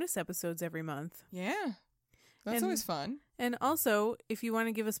some bonus episodes every month. Yeah. That's always fun. And also, if you want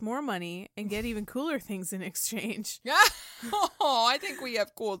to give us more money and get even cooler things in exchange. Oh, I think we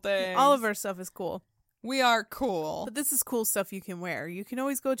have cool things. All of our stuff is cool. We are cool. But this is cool stuff you can wear. You can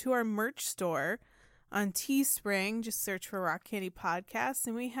always go to our merch store on Teespring. Just search for Rock Candy Podcast,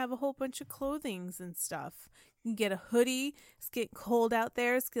 and we have a whole bunch of clothings and stuff. You can get a hoodie. It's getting cold out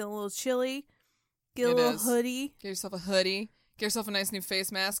there. It's getting a little chilly. Get a little hoodie. Get yourself a hoodie. Get yourself a nice new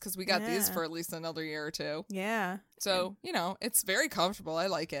face mask, because we got these for at least another year or two. Yeah. So, it's very comfortable. I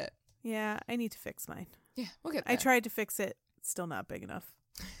like it. Yeah, I need to fix mine. Yeah, we'll get there. I tried to fix it. It's still not big enough.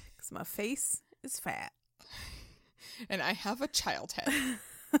 Because my face is fat. And I have a child head.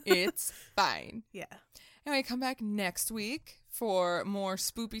 It's fine. Yeah. Anyway, come back next week for more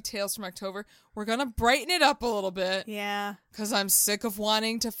spoopy tales from October. We're going to brighten it up a little bit. Yeah. Because I'm sick of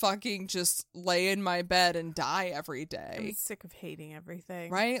wanting to fucking just lay in my bed and die every day. I'm sick of hating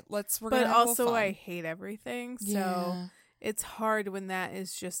everything. Right? We're but gonna have also fun. I hate everything. So it's hard when that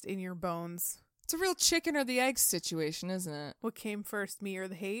is just in your bones. It's a real chicken or the egg situation, isn't it? What came first, me or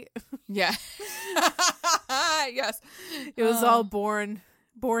the hate? Yeah. Yes. It was all born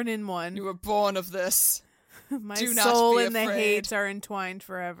in one. You were born of this. My Do not soul be and the afraid. hates are entwined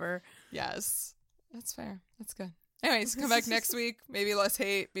forever. Yes. That's fair. That's good. Anyways, come back next week. Maybe less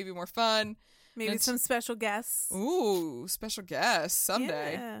hate, maybe more fun. Maybe some special guests. Ooh, special guests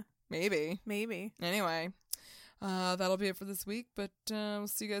someday. Yeah. Maybe. Anyway, that'll be it for this week, but we'll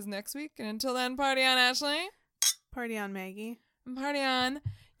see you guys next week. And until then, party on, Ashley. party on, Maggie. And party on,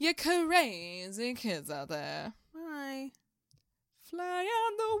 you crazy kids out there. Bye. Fly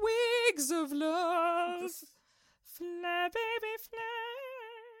on the wings of love. Fly, baby, fly.